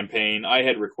your campaign. I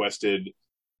had requested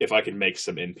if I could make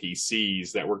some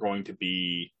NPCs that were going to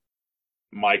be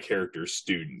my character's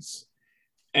students.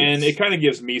 And it kind of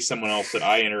gives me someone else that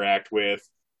I interact with.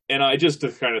 And I just, to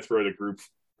kind of throw the group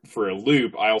for a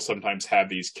loop, I'll sometimes have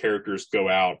these characters go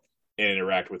out and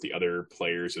interact with the other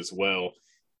players as well.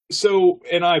 So,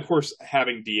 and I, of course,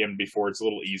 having DM'd before, it's a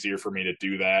little easier for me to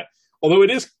do that. Although it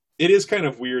is kind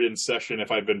of weird in session, if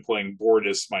I've been playing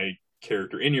Bordis, my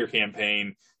character in your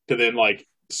campaign, to then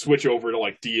switch over to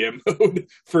DM mode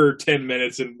for 10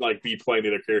 minutes and be playing the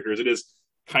other characters. It is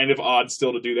kind of odd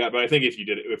still to do that, but I think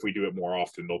if we do it more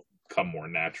often, it'll come more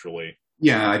naturally.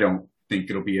 Yeah, I don't think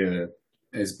it'll be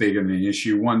as big of an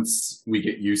issue once we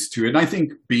get used to it. And I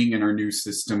think being in our new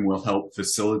system will help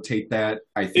facilitate that.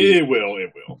 I think it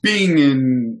will. being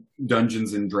in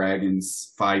Dungeons and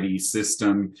Dragons 5e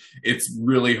system, it's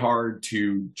really hard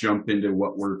to jump into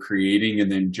what we're creating and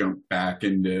then jump back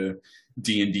into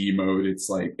D&D mode. It's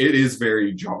like, it is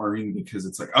very jarring because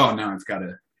it's like, oh, now I've got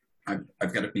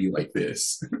to be like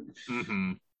this.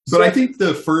 Mm-hmm. But I think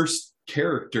the first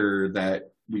character that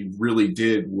we really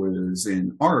did was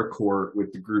in Court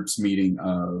with the group's meeting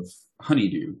of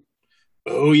Honeydew.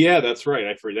 Oh, yeah, that's right.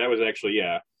 I forgot. That was actually,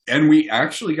 yeah. And we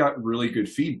actually got really good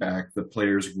feedback. The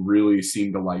players really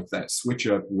seemed to like that switch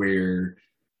up where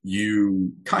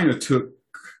you kind of took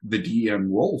the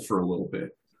DM role for a little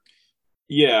bit.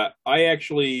 Yeah,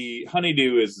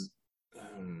 Honeydew is,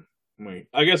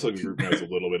 I guess the group knows a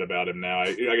little bit about him now. I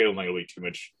don't think it'll be too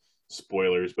much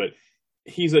spoilers, but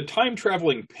he's a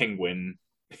time-traveling penguin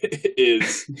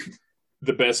is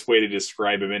the best way to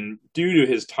describe him. And due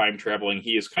to his time traveling,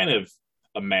 he is kind of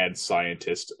a mad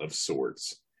scientist of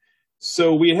sorts.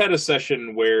 So we had a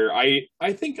session where I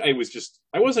think I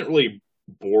wasn't really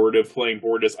bored of playing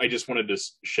Bordis. I just wanted to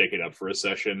shake it up for a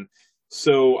session.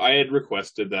 So I had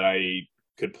requested that I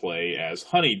could play as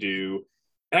Honeydew.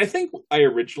 And I think I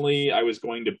was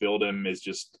going to build him as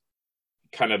just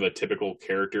kind of a typical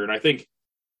character. And I think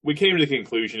we came to the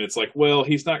conclusion, it's like, well,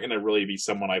 he's not going to really be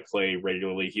someone I play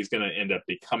regularly. He's going to end up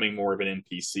becoming more of an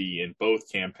NPC in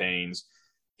both campaigns.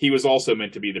 He was also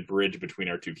meant to be the bridge between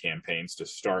our two campaigns to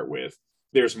start with.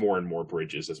 There's more and more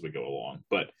bridges as we go along.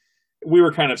 But we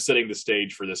were kind of setting the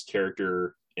stage for this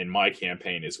character in my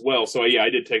campaign as well. So yeah,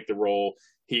 I did take the role.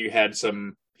 He has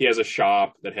a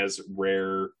shop that has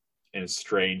rare and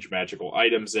strange magical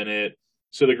items in it.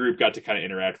 So the group got to kind of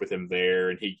interact with him there,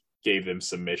 and he gave them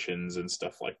submissions and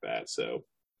stuff like that. So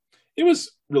it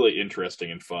was really interesting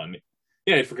and fun.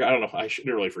 Yeah, I forgot. I don't know. I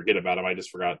shouldn't really forget about him. I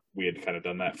just forgot we had kind of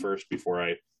done that first before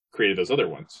I created those other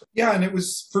ones. Yeah, and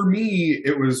for me,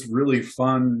 it was really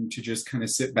fun to just kind of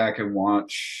sit back and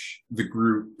watch the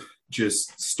group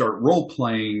just start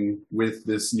role-playing with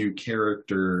this new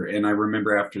character. And I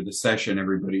remember after the session,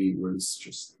 everybody was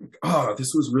just like, oh,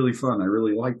 this was really fun. I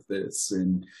really liked this.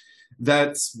 And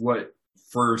that's what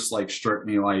first struck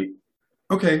me like,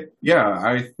 okay, yeah,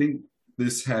 I think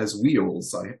this has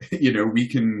wheels. We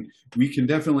can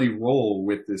definitely roll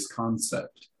with this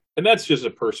concept. And that's just a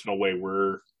personal way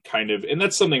we're and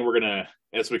that's something we're gonna,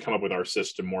 as we come up with our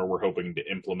system more, we're hoping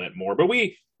to implement more. But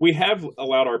we have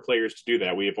allowed our players to do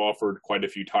that. We have offered quite a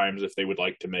few times if they would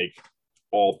like to make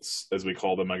alts, as we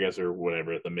call them, I guess, or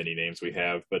whatever the mini names we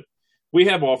have. But we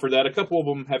have offered that. A couple of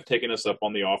them have taken us up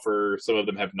on the offer. Some of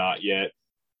them have not yet.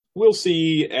 We'll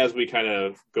see as we kind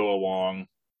of go along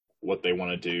what they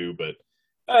want to do. But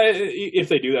if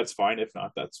they do, that's fine. If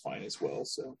not, that's fine as well.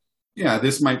 So yeah,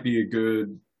 this might be a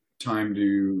good time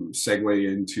to segue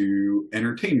into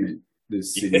entertainment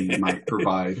this city might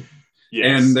provide.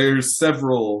 Yes. And there are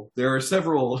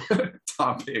several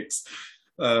topics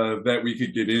that we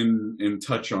could get in and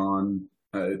touch on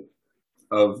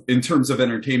in terms of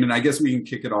entertainment. I guess we can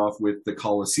kick it off with the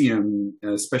Coliseum,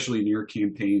 especially in your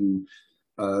campaign.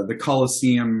 The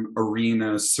Coliseum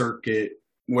arena circuit,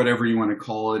 whatever you want to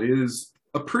call it, is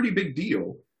a pretty big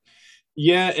deal.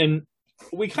 Yeah, and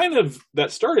we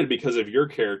that started because of your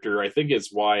character. I think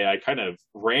it's why I kind of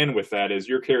ran with that, is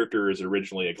your character is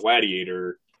originally a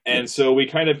gladiator. And so we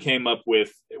kind of came up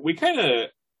with,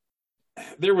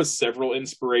 there was several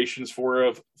inspirations for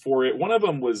it. One of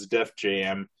them was Def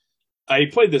Jam. I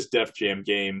played this Def Jam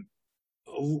game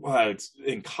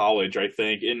in college, I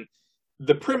think. And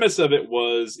the premise of it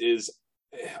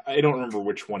I don't remember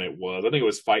which one it was. I think it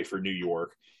was Fight for New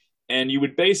York. And you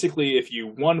would basically, if you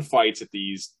won fights at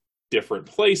these different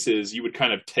places, you would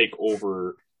kind of take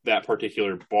over that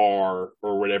particular bar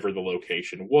or whatever the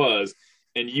location was,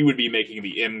 and you would be making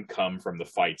the income from the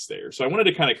fights there. So I wanted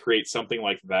to kind of create something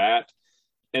like that.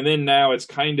 And then now it's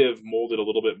kind of molded a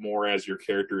little bit more as your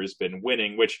character has been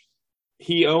winning, which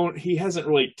he hasn't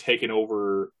really taken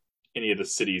over any of the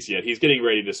cities yet. He's getting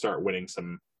ready to start winning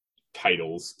some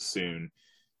titles soon.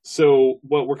 So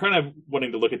what we're kind of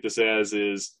wanting to look at this as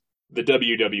is the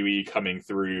WWE coming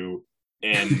through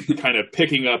and kind of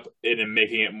picking up it and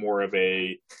making it more of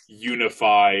a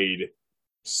unified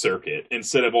circuit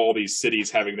instead of all these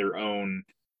cities having their own,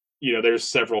 there's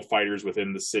several fighters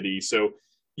within the city. So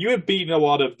you have beaten a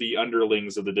lot of the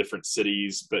underlings of the different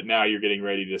cities, but now you're getting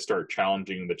ready to start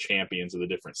challenging the champions of the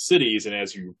different cities. And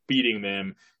as you're beating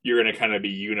them, you're going to kind of be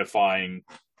unifying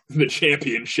the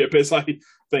championship, as I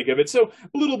think of it. So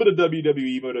a little bit of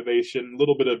WWE motivation, a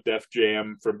little bit of Def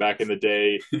Jam from back in the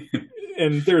day.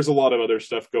 And there's a lot of other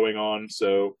stuff going on.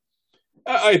 So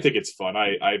I think it's fun.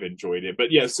 I've enjoyed it,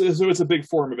 but yes, so it's a big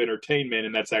form of entertainment,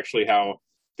 and that's actually how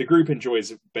the group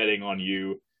enjoys betting on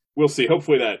you. We'll see.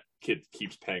 Hopefully, that kid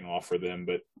keeps paying off for them,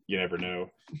 but you never know.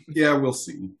 Yeah, we'll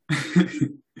see.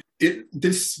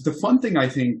 The fun thing I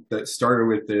think that started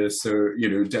with this, so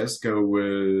Desco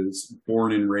was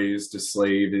born and raised a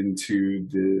slave into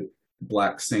the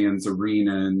Black Sands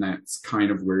arena, and that's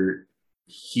kind of where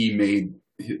he made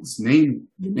the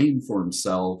name for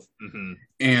himself. Hmm.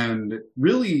 And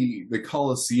really, the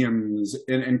Colosseums,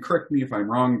 and correct me if I'm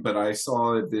wrong, but I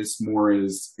saw this more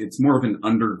as it's more of an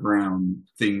underground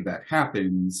thing that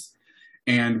happens.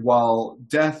 And while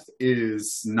death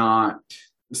is not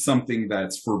something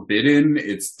that's forbidden,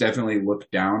 it's definitely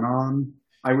looked down on,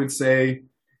 I would say.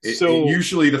 So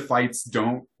Usually the fights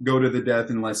don't go to the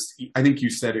death unless, I think you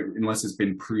said it, unless it's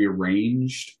been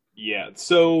prearranged. yeah,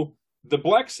 so the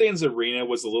Black Sands Arena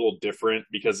was a little different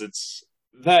because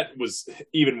that was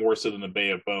even more so than the Bay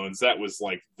of Bones. That was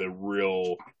like the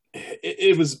real.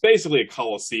 It was basically a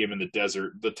coliseum in the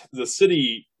desert. The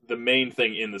city, the main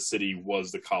thing in the city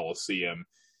was the Coliseum,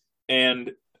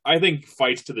 and I think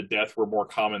fights to the death were more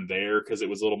common there because it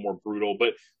was a little more brutal.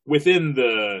 But within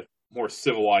the more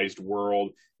civilized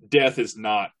world, death is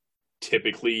not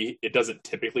typically, it doesn't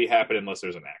typically happen unless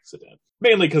there's an accident.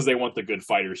 Mainly because they want the good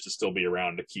fighters to still be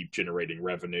around to keep generating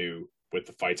revenue with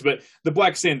the fights. But the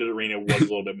Black Sand Arena was a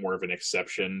little bit more of an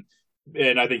exception.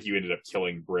 And I think you ended up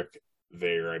killing Brick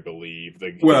there, I believe,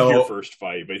 your Well, first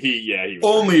fight. But he was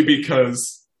only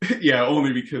because, yeah,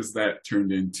 only because that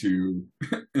turned into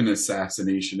an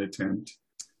assassination attempt.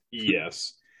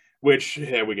 yes, which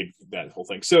yeah, we could that whole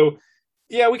thing. So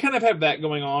yeah, we kind of have that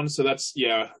going on. So that's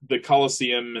yeah, the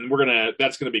Coliseum, and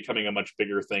that's gonna be becoming a much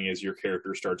bigger thing as your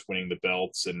character starts winning the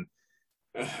belts. And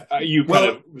you kind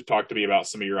Well, of talked to me about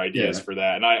some of your ideas yeah. for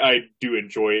that, and I do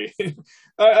enjoy.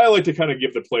 I like to kind of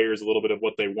give the players a little bit of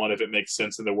what they want if it makes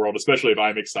sense in the world, especially if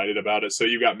I'm excited about it. So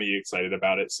you got me excited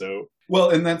about it. So Well,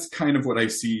 and that's kind of what I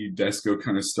see Desco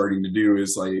kind of starting to do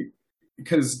is like,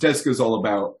 because Desco's all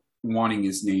about wanting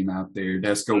his name out there.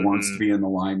 Desco wants to mhm. be in the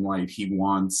limelight. He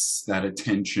wants that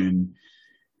attention.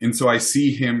 And so I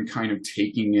see him kind of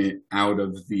taking it out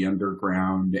of the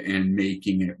underground and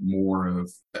making it more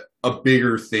of a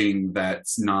bigger thing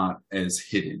that's not as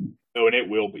hidden. Oh, and it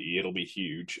will be. It'll be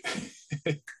huge.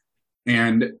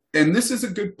 And this is a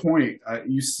good point.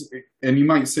 And you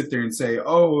might sit there and say,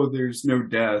 "Oh, there's no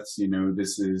deaths.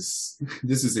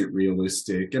 This isn't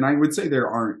realistic." And I would say there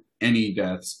aren't any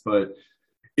deaths, but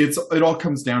it all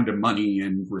comes down to money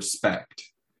and respect.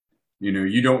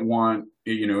 You don't want,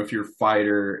 if your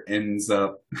fighter ends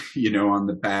up, on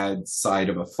the bad side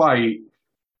of a fight,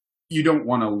 you don't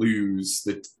want to lose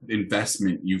the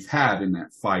investment you've had in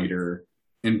that fighter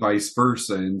and vice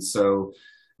versa. And so,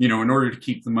 in order to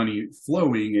keep the money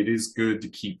flowing, it is good to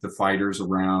keep the fighters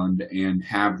around and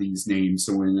have these names.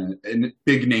 So when a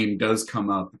big name does come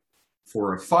up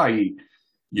for a fight,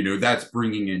 that's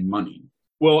bringing in money.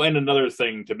 Well, and another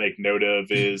thing to make note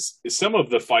of is some of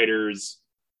the fighters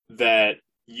that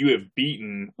you have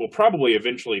beaten will probably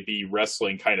eventually be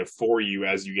wrestling kind of for you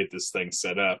as you get this thing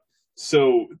set up.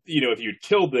 So, if you'd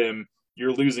killed them,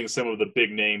 you're losing some of the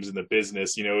big names in the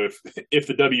business. If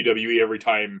the WWE every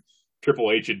time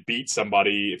Triple H had beat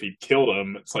somebody, if he'd killed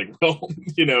them, it's like, well,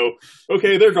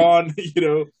 okay, they're gone.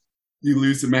 You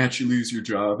lose the match, you lose your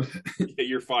job.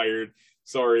 You're fired.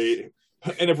 Sorry.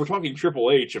 And if we're talking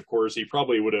Triple H, of course, he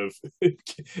probably would have.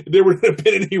 There wouldn't have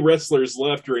been any wrestlers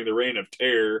left during the Reign of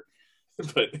Terror.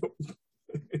 But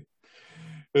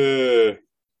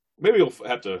maybe we'll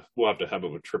have to have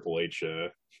it with Triple H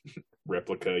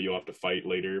replica. You'll have to fight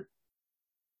later.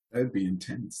 That'd be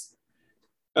intense.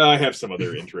 I have some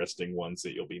other interesting ones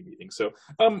that you'll be meeting. So,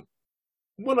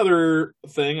 one other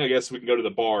thing, I guess we can go to the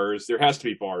bars. There has to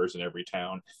be bars in every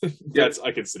town. Yep.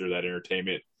 I consider that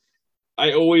entertainment.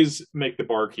 I always make the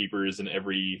barkeepers in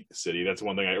every city. That's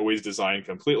one thing I always design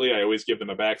completely. I always give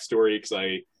them a backstory because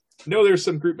I know there's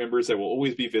some group members that will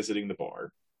always be visiting the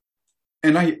bar.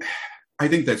 And I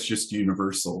think that's just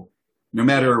universal. No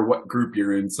matter what group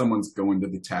you're in, someone's going to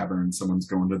the tavern, someone's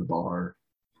going to the bar.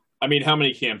 I mean, how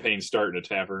many campaigns start in a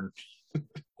tavern?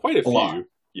 Quite a A lot. few.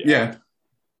 Yeah. Yeah.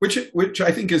 Which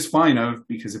I think is fine of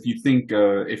because if you think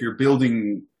if you're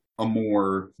building a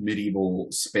more medieval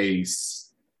space,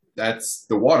 that's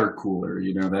the water cooler.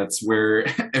 That's where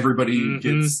everybody Mm-hmm.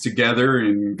 gets together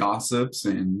and gossips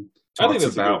and I think talks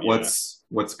that's a good, about yeah.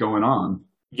 what's going on.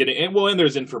 And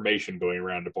there's information going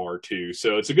around the bar too,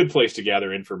 so it's a good place to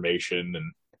gather information,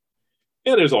 and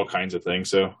yeah, there's all kinds of things.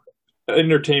 So,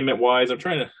 entertainment wise,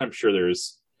 I'm sure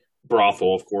there's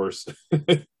brothel, of course.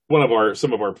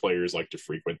 some of our players like to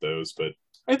frequent those, but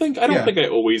I don't Yeah. think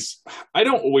I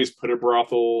don't always put a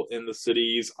brothel in the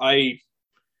cities. I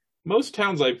Most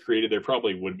towns I've created, there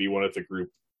probably would be one if the group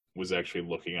was actually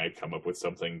looking. I'd come up with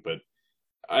something, but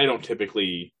I don't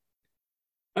typically,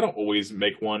 I don't always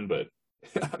make one, but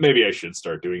maybe I should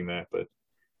start doing that. But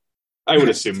I would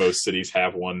assume most cities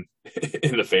have one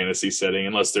in the fantasy setting,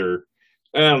 unless they're,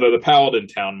 I don't know, the paladin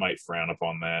town might frown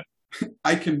upon that.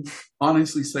 I can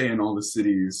honestly say in all the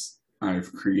cities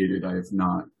I've created, I have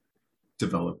not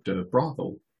developed a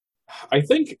brothel. I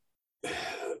think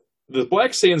the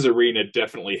Black Sands Arena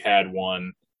definitely had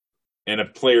one, and a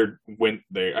player went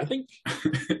there. I think,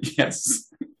 Yes.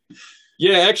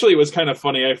 yeah, actually, it was kind of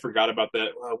funny. I forgot about that.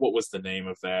 What was the name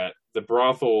of that? The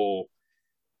brothel.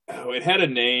 Oh, it had a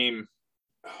name.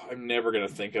 Oh, I'm never gonna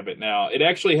think of it now. It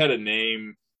actually had a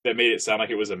name that made it sound like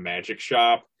it was a magic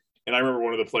shop. And I remember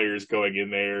one of the players going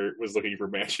in there was looking for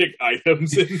magic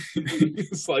items, and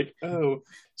it's like, oh,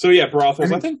 so yeah,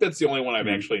 brothels. I think that's the only one I've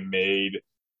actually made.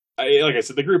 Like I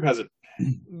said, the group hasn't.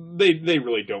 They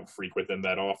really don't frequent them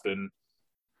that often.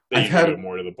 They usually go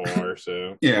more to the bar.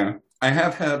 So yeah, I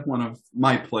have had one of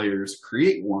my players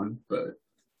create one, but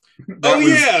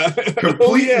that was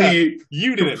completely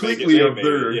you didn't completely make it.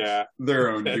 of their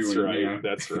own that's doing. Right. Yeah.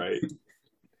 That's right.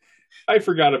 I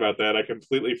forgot about that. I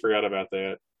completely forgot about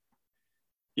that.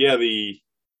 Yeah, the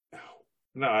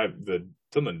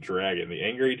something dragon, the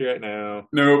angry dragon. No,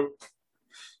 Nope.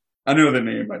 I know the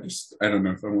name. I don't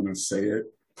know if I want to say it.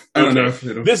 I don't know if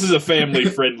it'll. This is a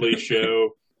family-friendly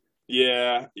show.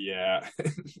 Yeah,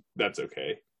 that's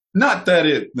okay. Not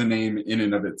that the name in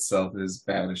and of itself is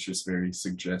bad. It's just very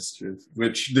suggestive,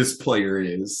 which this player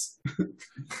is.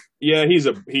 Yeah, he's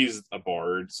a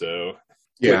bard, so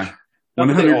yeah,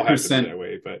 100% that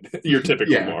way. But your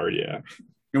typical bard, yeah.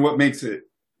 And what makes it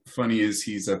funny is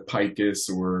he's a picus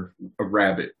or a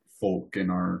rabbit folk in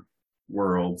our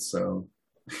world, so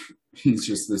he's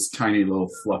just this tiny little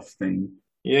fluff thing.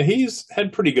 Yeah, he's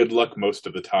had pretty good luck most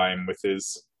of the time with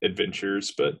his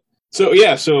adventures, but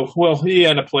well, he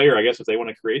and a player, I guess if they want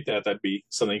to create that, that'd be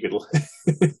something you could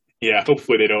yeah,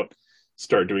 hopefully they don't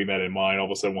start doing that in mine. All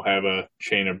of a sudden we'll have a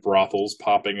chain of brothels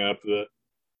popping up, the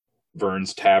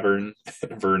Vern's Tavern,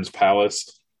 Vern's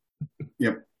Palace.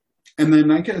 Yep. And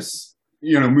then I guess,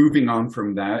 moving on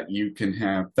from that, you can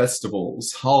have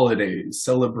festivals, holidays,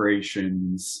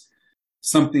 celebrations,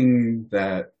 something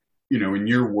that, in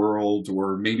your world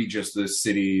or maybe just the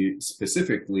city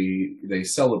specifically, they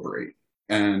celebrate.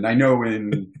 And I know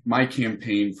in my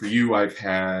campaign for you, I've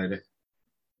had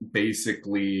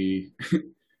basically,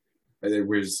 there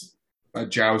was a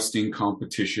jousting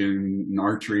competition, an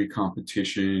archery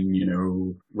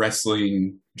competition,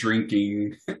 wrestling,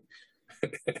 drinking.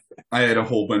 I had a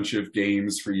whole bunch of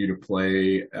games for you to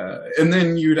play. And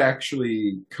then you'd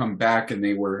actually come back and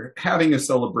they were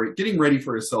getting ready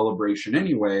for a celebration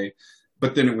anyway.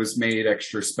 But then it was made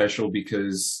extra special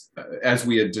because, as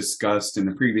we had discussed in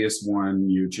the previous one,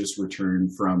 you just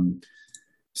returned from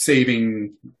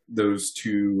saving those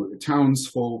two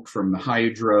townsfolk from the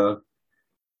Hydra.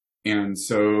 And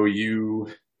so you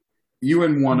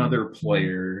and one other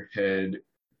player had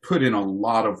put in a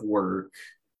lot of work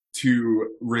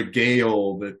to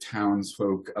regale the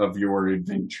townsfolk of your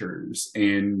adventures.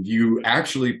 And you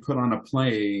actually put on a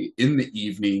play in the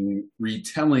evening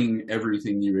retelling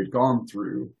everything you had gone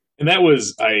through. And that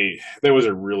was an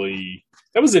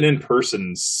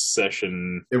in-person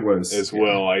session. It was as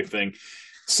well, I think.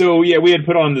 So yeah, we had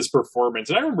put on this performance,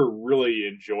 and I remember really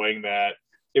enjoying that.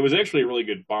 It was actually a really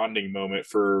good bonding moment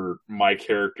for my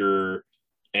character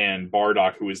and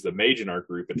Bardock, who was the mage in our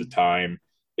group at the time.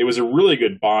 It was a really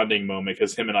good bonding moment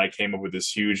because him and I came up with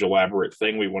this huge elaborate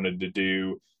thing we wanted to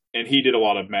do, and he did a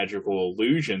lot of magical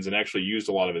illusions and actually used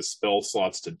a lot of his spell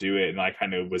slots to do it, and I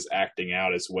kind of was acting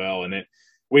out as well, and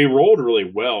we rolled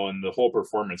really well, and the whole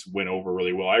performance went over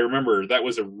really well. I remember that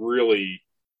was a really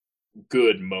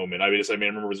good moment. I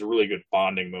remember it was a really good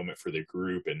bonding moment for the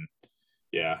group, and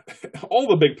yeah, all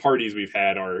the big parties we've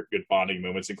had are good bonding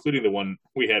moments, including the one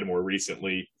we had more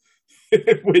recently,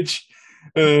 which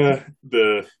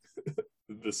the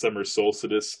summer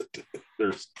solstice.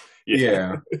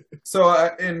 Yeah.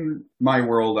 So in my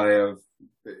world, I have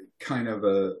kind of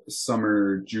a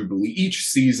summer jubilee. Each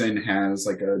season has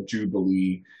like a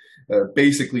jubilee,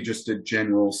 basically just a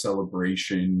general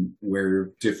celebration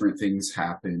where different things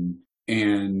happen.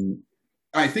 And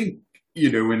I think,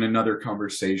 in another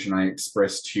conversation, I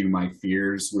expressed to you my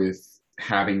fears with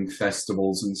having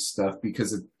festivals and stuff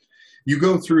because you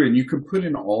go through and you can put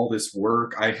in all this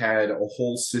work. I had a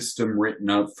whole system written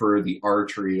up for the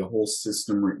archery, a whole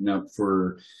system written up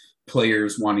for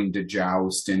players wanting to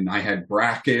joust, and I had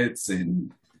brackets,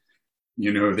 and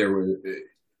there were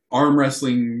arm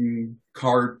wrestling,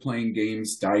 card playing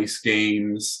games, dice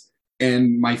games.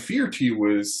 And my fear to you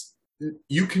was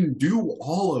you can do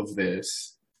all of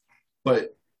this,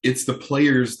 but it's the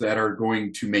players that are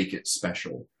going to make it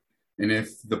special. And if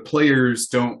the players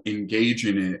don't engage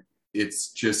in it,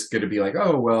 it's just going to be like,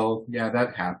 oh, well, yeah,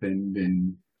 that happened.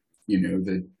 And,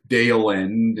 the day will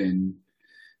end and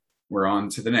we're on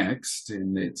to the next.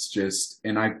 And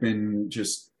and I've been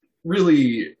just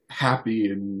really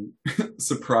happy and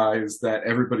surprised that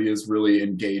everybody is really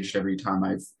engaged every time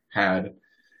I've had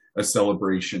a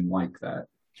celebration like that.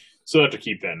 So I have to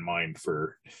keep that in mind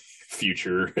for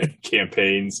future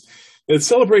campaigns. The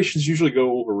celebrations usually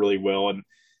go over really well, and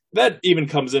that even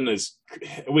comes in as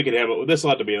we could have. This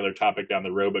will have to be another topic down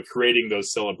the road, but creating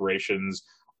those celebrations,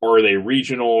 are they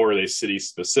regional or are they city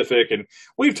specific? And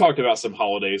we've talked about some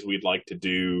holidays we'd like to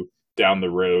do down the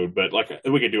road, but like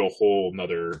we could do a whole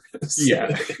another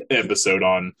episode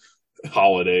on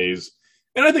holidays.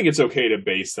 And I think it's okay to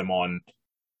base them on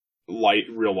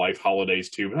real life holidays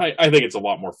too, but I think it's a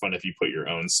lot more fun if you put your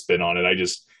own spin on it.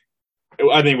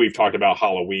 I think we've talked about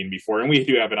Halloween before, and we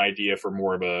do have an idea for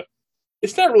more of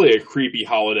it's not really a creepy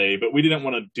holiday, but we didn't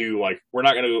want to do we're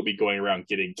not going to be going around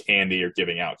getting candy or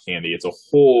giving out candy. It's a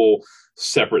whole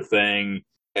separate thing.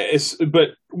 But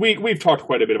we've talked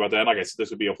quite a bit about that. And like I said,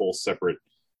 this would be a whole separate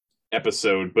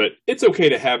episode, but it's okay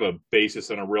to have a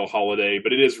basis on a real holiday,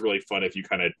 but it is really fun if you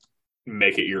kind of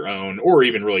make it your own, or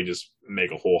even really just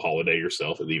make a whole holiday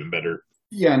yourself. Is even better.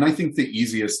 Yeah, and I think the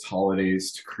easiest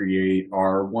holidays to create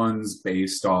are ones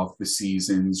based off the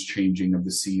seasons, changing of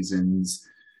the seasons,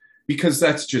 because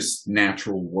that's just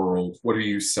natural world. What are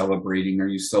you celebrating? Are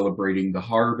you celebrating the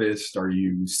harvest? Are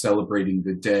you celebrating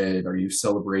the dead? Are you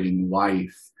celebrating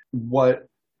life?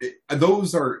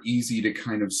 Those are easy to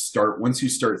kind of start. Once you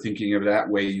start thinking of it that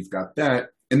way, you've got that.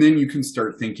 And then you can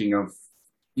start thinking of,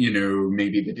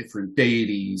 maybe the different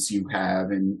deities you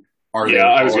have, and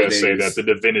I was going to say that the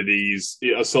divinities,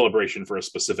 a celebration for a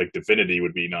specific divinity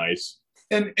would be nice.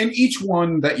 And each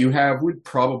one that you have would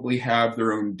probably have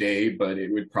their own day, but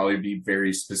it would probably be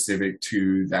very specific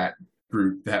to that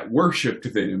group that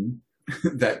worshipped them,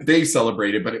 that they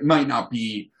celebrated, but it might not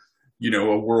be,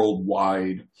 a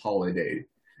worldwide holiday.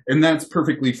 And that's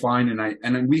perfectly fine.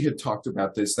 And we had talked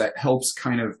about this, that helps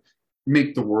kind of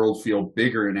make the world feel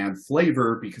bigger and add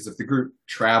flavor, because if the group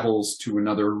travels to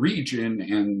another region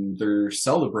and they're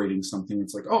celebrating something,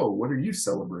 it's like, oh, what are you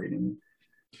celebrating?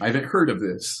 I haven't heard of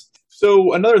this.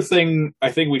 So another thing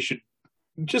I think we should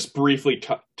just briefly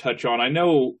touch on, I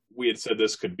know we had said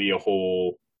this could be a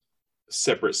whole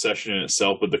separate session in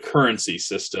itself, but the currency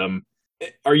system,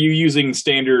 are you using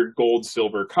standard gold,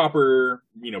 silver, copper,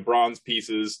 bronze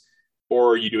pieces,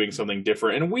 or are you doing something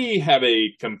different? And we have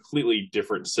a completely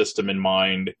different system in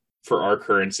mind for our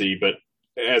currency, but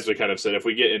as we kind of said, if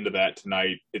we get into that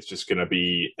tonight, it's just going to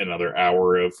be another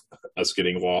hour of us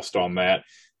getting lost on that.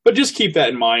 But just keep that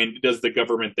in mind. Does the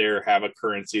government there have a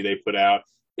currency they put out?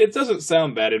 It doesn't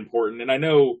sound that important. And I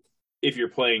know if you're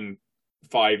playing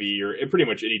 5e or pretty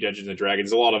much any Dungeons and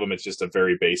Dragons, a lot of them, it's just a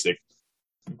very basic,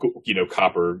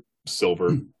 copper,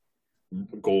 silver,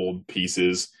 gold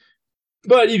pieces.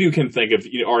 But you can think of,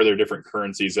 are there different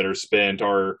currencies that are spent?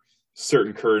 Are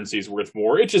certain currencies worth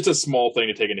more? It's just a small thing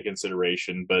to take into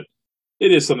consideration, but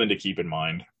it is something to keep in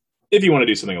mind if you want to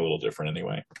do something a little different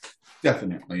anyway.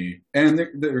 Definitely. And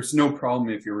there's no problem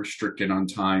if you're restricted on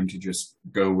time to just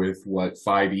go with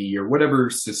 5e or whatever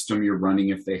system you're running.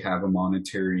 If they have a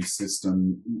monetary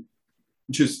system,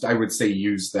 I would say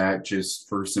use that just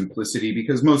for simplicity,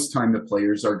 because most time the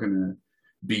players are going to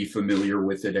be familiar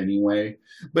with it anyway.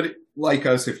 But like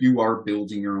us, if you are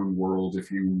building your own world,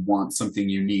 if you want something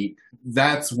unique,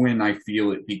 that's when I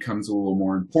feel it becomes a little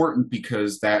more important,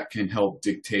 because that can help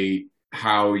dictate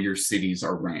how your cities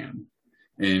are ran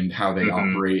and how they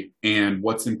operate and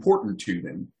what's important to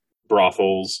them.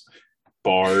 Brothels,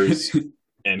 bars,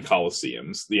 and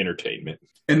coliseums, the entertainment.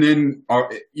 And then,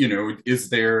 is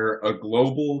there a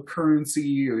global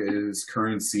currency? Is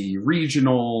currency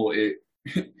regional?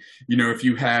 If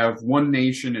you have one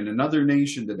nation and another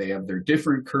nation, do they have their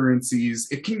different currencies?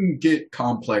 It can get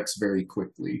complex very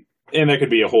quickly. And that could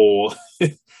be a whole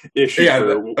issue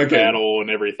for battle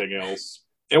and everything else.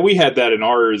 And we had that in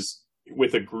ours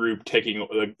with a group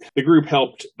the group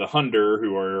helped the Hunter,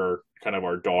 who are kind of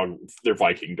our dog, they're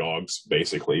Viking dogs,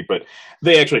 basically. But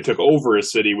they actually took over a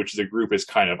city, which the group is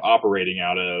kind of operating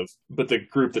out of. But the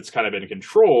group that's kind of in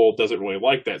control doesn't really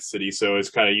like that city. So it's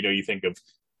kind of, you think of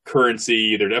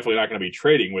currency. They're definitely not going to be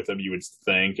trading with them, you would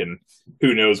think, and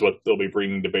who knows what they'll be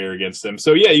bringing to bear against them.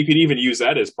 So yeah, you could even use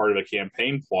that as part of a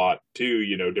campaign plot too.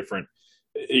 Different.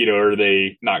 Are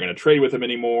they not going to trade with them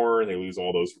anymore? They lose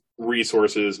all those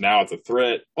resources. Now it's a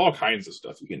threat. All kinds of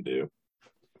stuff you can do.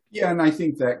 Yeah, and I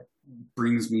think that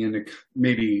brings me into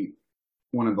maybe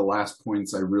one of the last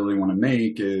points I really want to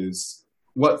make is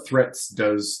what threats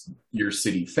does your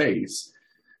city face?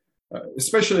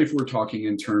 Especially if we're talking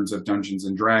in terms of Dungeons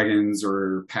and Dragons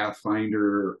or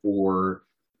Pathfinder or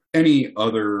any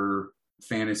other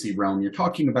fantasy realm you're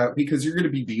talking about, because you're going to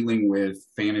be dealing with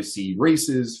fantasy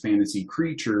races, fantasy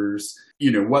creatures.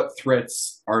 What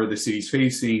threats are the cities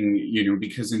facing?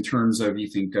 Because in terms of, you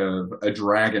think of a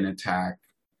dragon attack,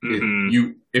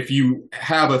 if you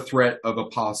have a threat of a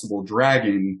possible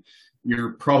dragon,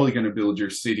 you're probably going to build your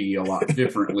city a lot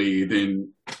differently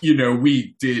than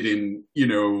we did in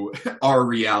our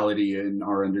reality and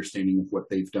our understanding of what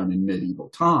they've done in medieval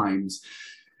times.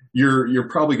 You're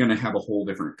probably going to have a whole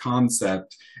different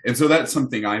concept, and so that's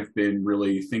something I've been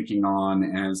really thinking on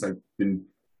as I've been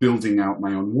building out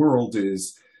my own world.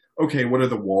 Is okay, what are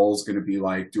the walls going to be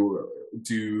like? Do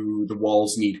the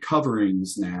walls need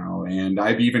coverings now? And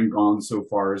I've even gone so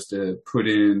far as to put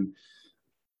in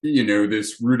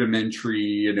this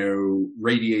rudimentary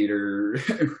radiator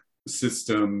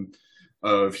system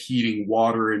of heating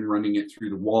water and running it through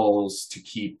the walls to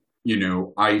keep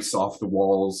ice off the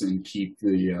walls and keep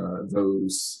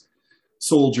those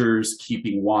soldiers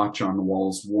keeping watch on the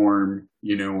walls warm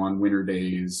on winter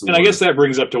days. And I guess that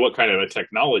brings up to what kind of a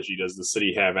technology does the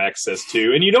city have access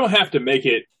to? And you don't have to make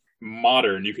it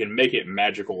modern. You can make it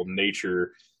magical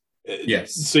nature.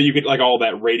 Yes. So you could, like, all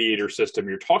that radiator system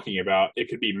you're talking about, it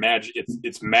could be magic.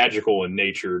 It's magical in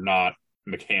nature, not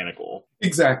mechanical.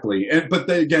 Exactly. But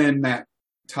again, that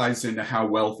ties into how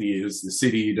wealthy is the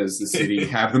city. Does the city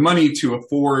have the money to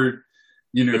afford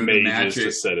the magic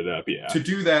to set it up, to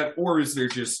do that, or is there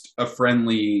just a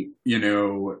friendly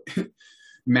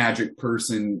magic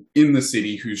person in the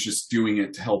city who's just doing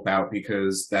it to help out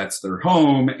because that's their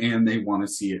home and they want to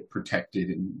see it protected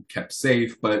and kept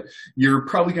safe? But you're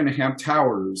probably going to have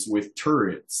towers with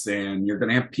turrets, and you're going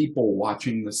to have people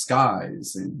watching the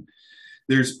skies, and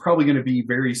there's probably going to be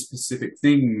very specific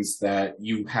things that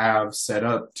you have set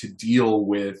up to deal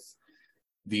with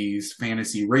these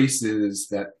fantasy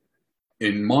races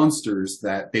and monsters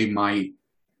that they might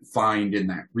find in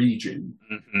that region.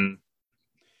 Mm-hmm.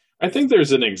 I think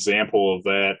there's an example of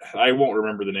that. I won't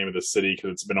remember the name of the city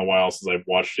because it's been a while since I've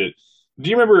watched it. Do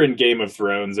you remember in Game of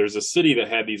Thrones, there's a city that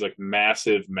had these like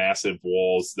massive, massive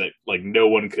walls that like no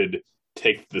one could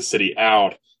take the city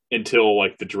out until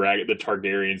like the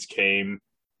Targaryens came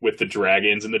with the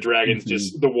dragons, and the dragons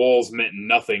just, the walls meant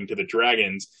nothing to the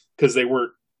dragons because the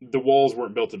walls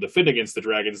weren't built to defend against the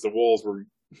dragons. The walls were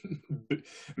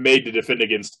made to defend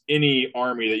against any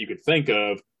army that you could think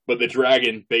of. But the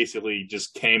dragon basically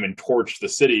just came and torched the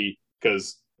city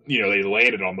because, they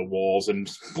landed on the walls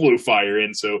and blew fire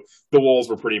in. So the walls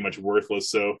were pretty much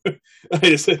worthless. So I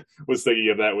just was thinking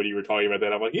of that when you were talking about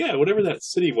that. I'm like, yeah, whatever that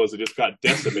city was, it just got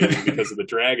decimated because of the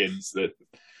dragons.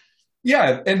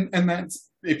 Yeah, and that's,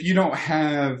 if you don't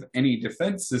have any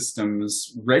defense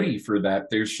systems ready for that,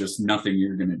 there's just nothing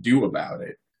you're going to do about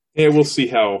it. Yeah, we'll see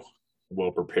how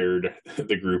well prepared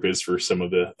the group is for some of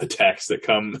the attacks that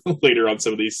come later on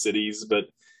some of these cities, but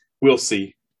we'll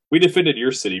see. We defended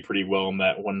your city pretty well in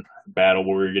that one battle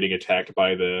where we were getting attacked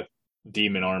by the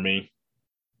demon army.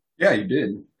 Yeah, you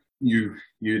did.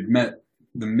 You'd met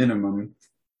the minimum.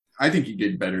 I think you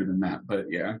did better than that, but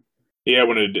yeah. Yeah,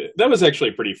 that was actually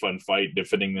a pretty fun fight,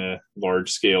 defending a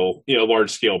large scale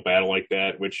battle like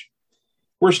that, which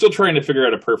we're still trying to figure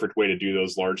out a perfect way to do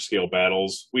those large scale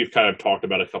battles. We've kind of talked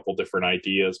about a couple different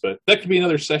ideas, but that could be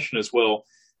another session as well.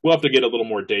 We'll have to get a little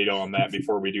more data on that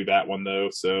before we do that one, though.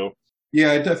 So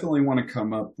yeah, I definitely want to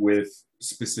come up with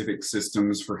specific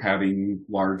systems for having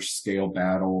large scale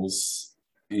battles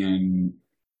and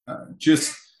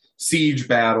just siege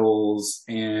battles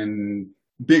and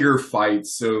bigger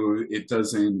fights, so it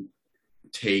doesn't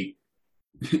take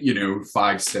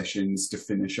 5 sessions to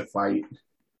finish a fight.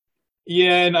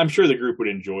 Yeah, and I'm sure the group would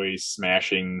enjoy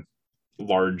smashing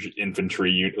large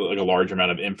infantry, like a large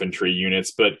amount of infantry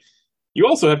units, but you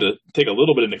also have to take a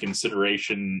little bit into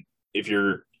consideration if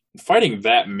you're fighting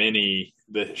that many,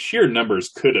 the sheer numbers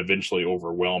could eventually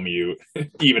overwhelm you,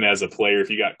 even as a player, if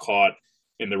you got caught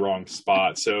in the wrong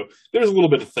spot. So there's a little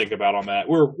bit to think about on that.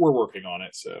 We're working on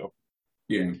it, so.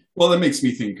 Yeah. Well, that makes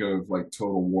me think of like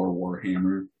Total War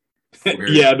Warhammer.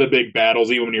 Yeah, the big battles,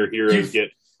 even when your heroes get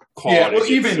caught and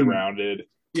get surrounded.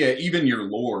 Yeah, even your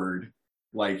lord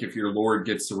like if your lord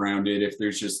gets surrounded, if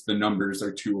there's just the numbers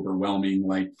are too overwhelming,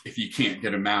 like if you can't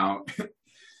get them out,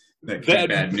 that could be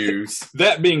bad news.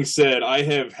 That being said, I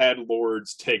have had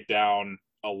lords take down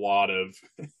a lot of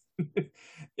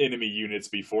enemy units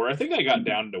before. I think I got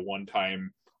down to one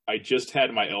time. I just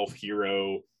had my elf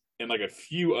hero and like a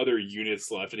few other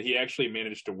units left, and he actually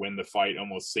managed to win the fight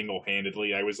almost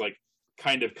single-handedly. I was like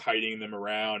kind of kiting them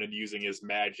around and using his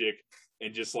magic,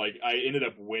 and just like I ended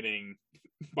up winning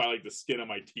by like the skin of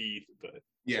my teeth. But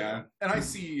yeah, and I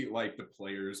see like the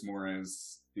players more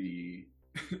as the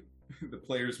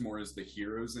the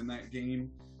heroes in that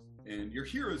game. And your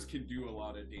heroes can do a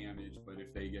lot of damage, but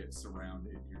if they get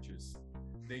surrounded,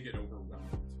 they get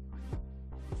overwhelmed.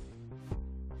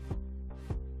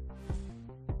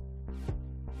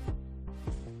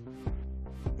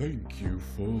 Thank you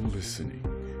for listening.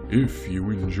 If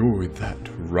you enjoyed that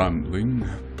rambling,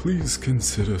 please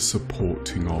consider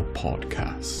supporting our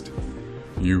podcast.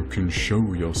 You can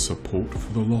show your support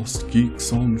for the Lost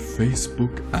Geeks on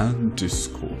Facebook and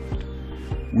Discord.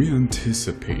 We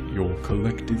anticipate your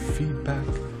collective feedback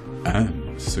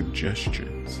and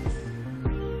suggestions.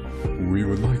 We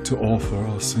would like to offer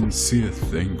our sincere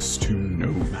thanks to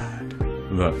Nomad,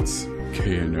 that's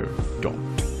KNO.MAD,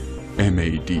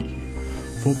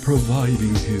 for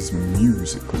providing his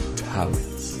musical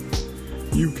talents.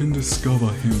 You can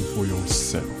discover him for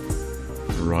yourself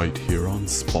right here on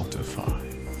Spotify.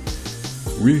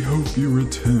 We hope you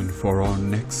return for our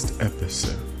next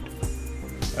episode.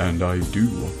 And I do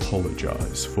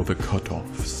apologize for the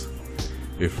cutoffs.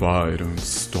 If I don't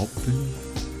stop them,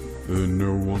 then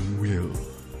no one will.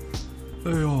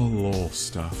 They are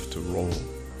lost after all.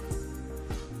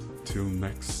 Till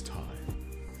next time.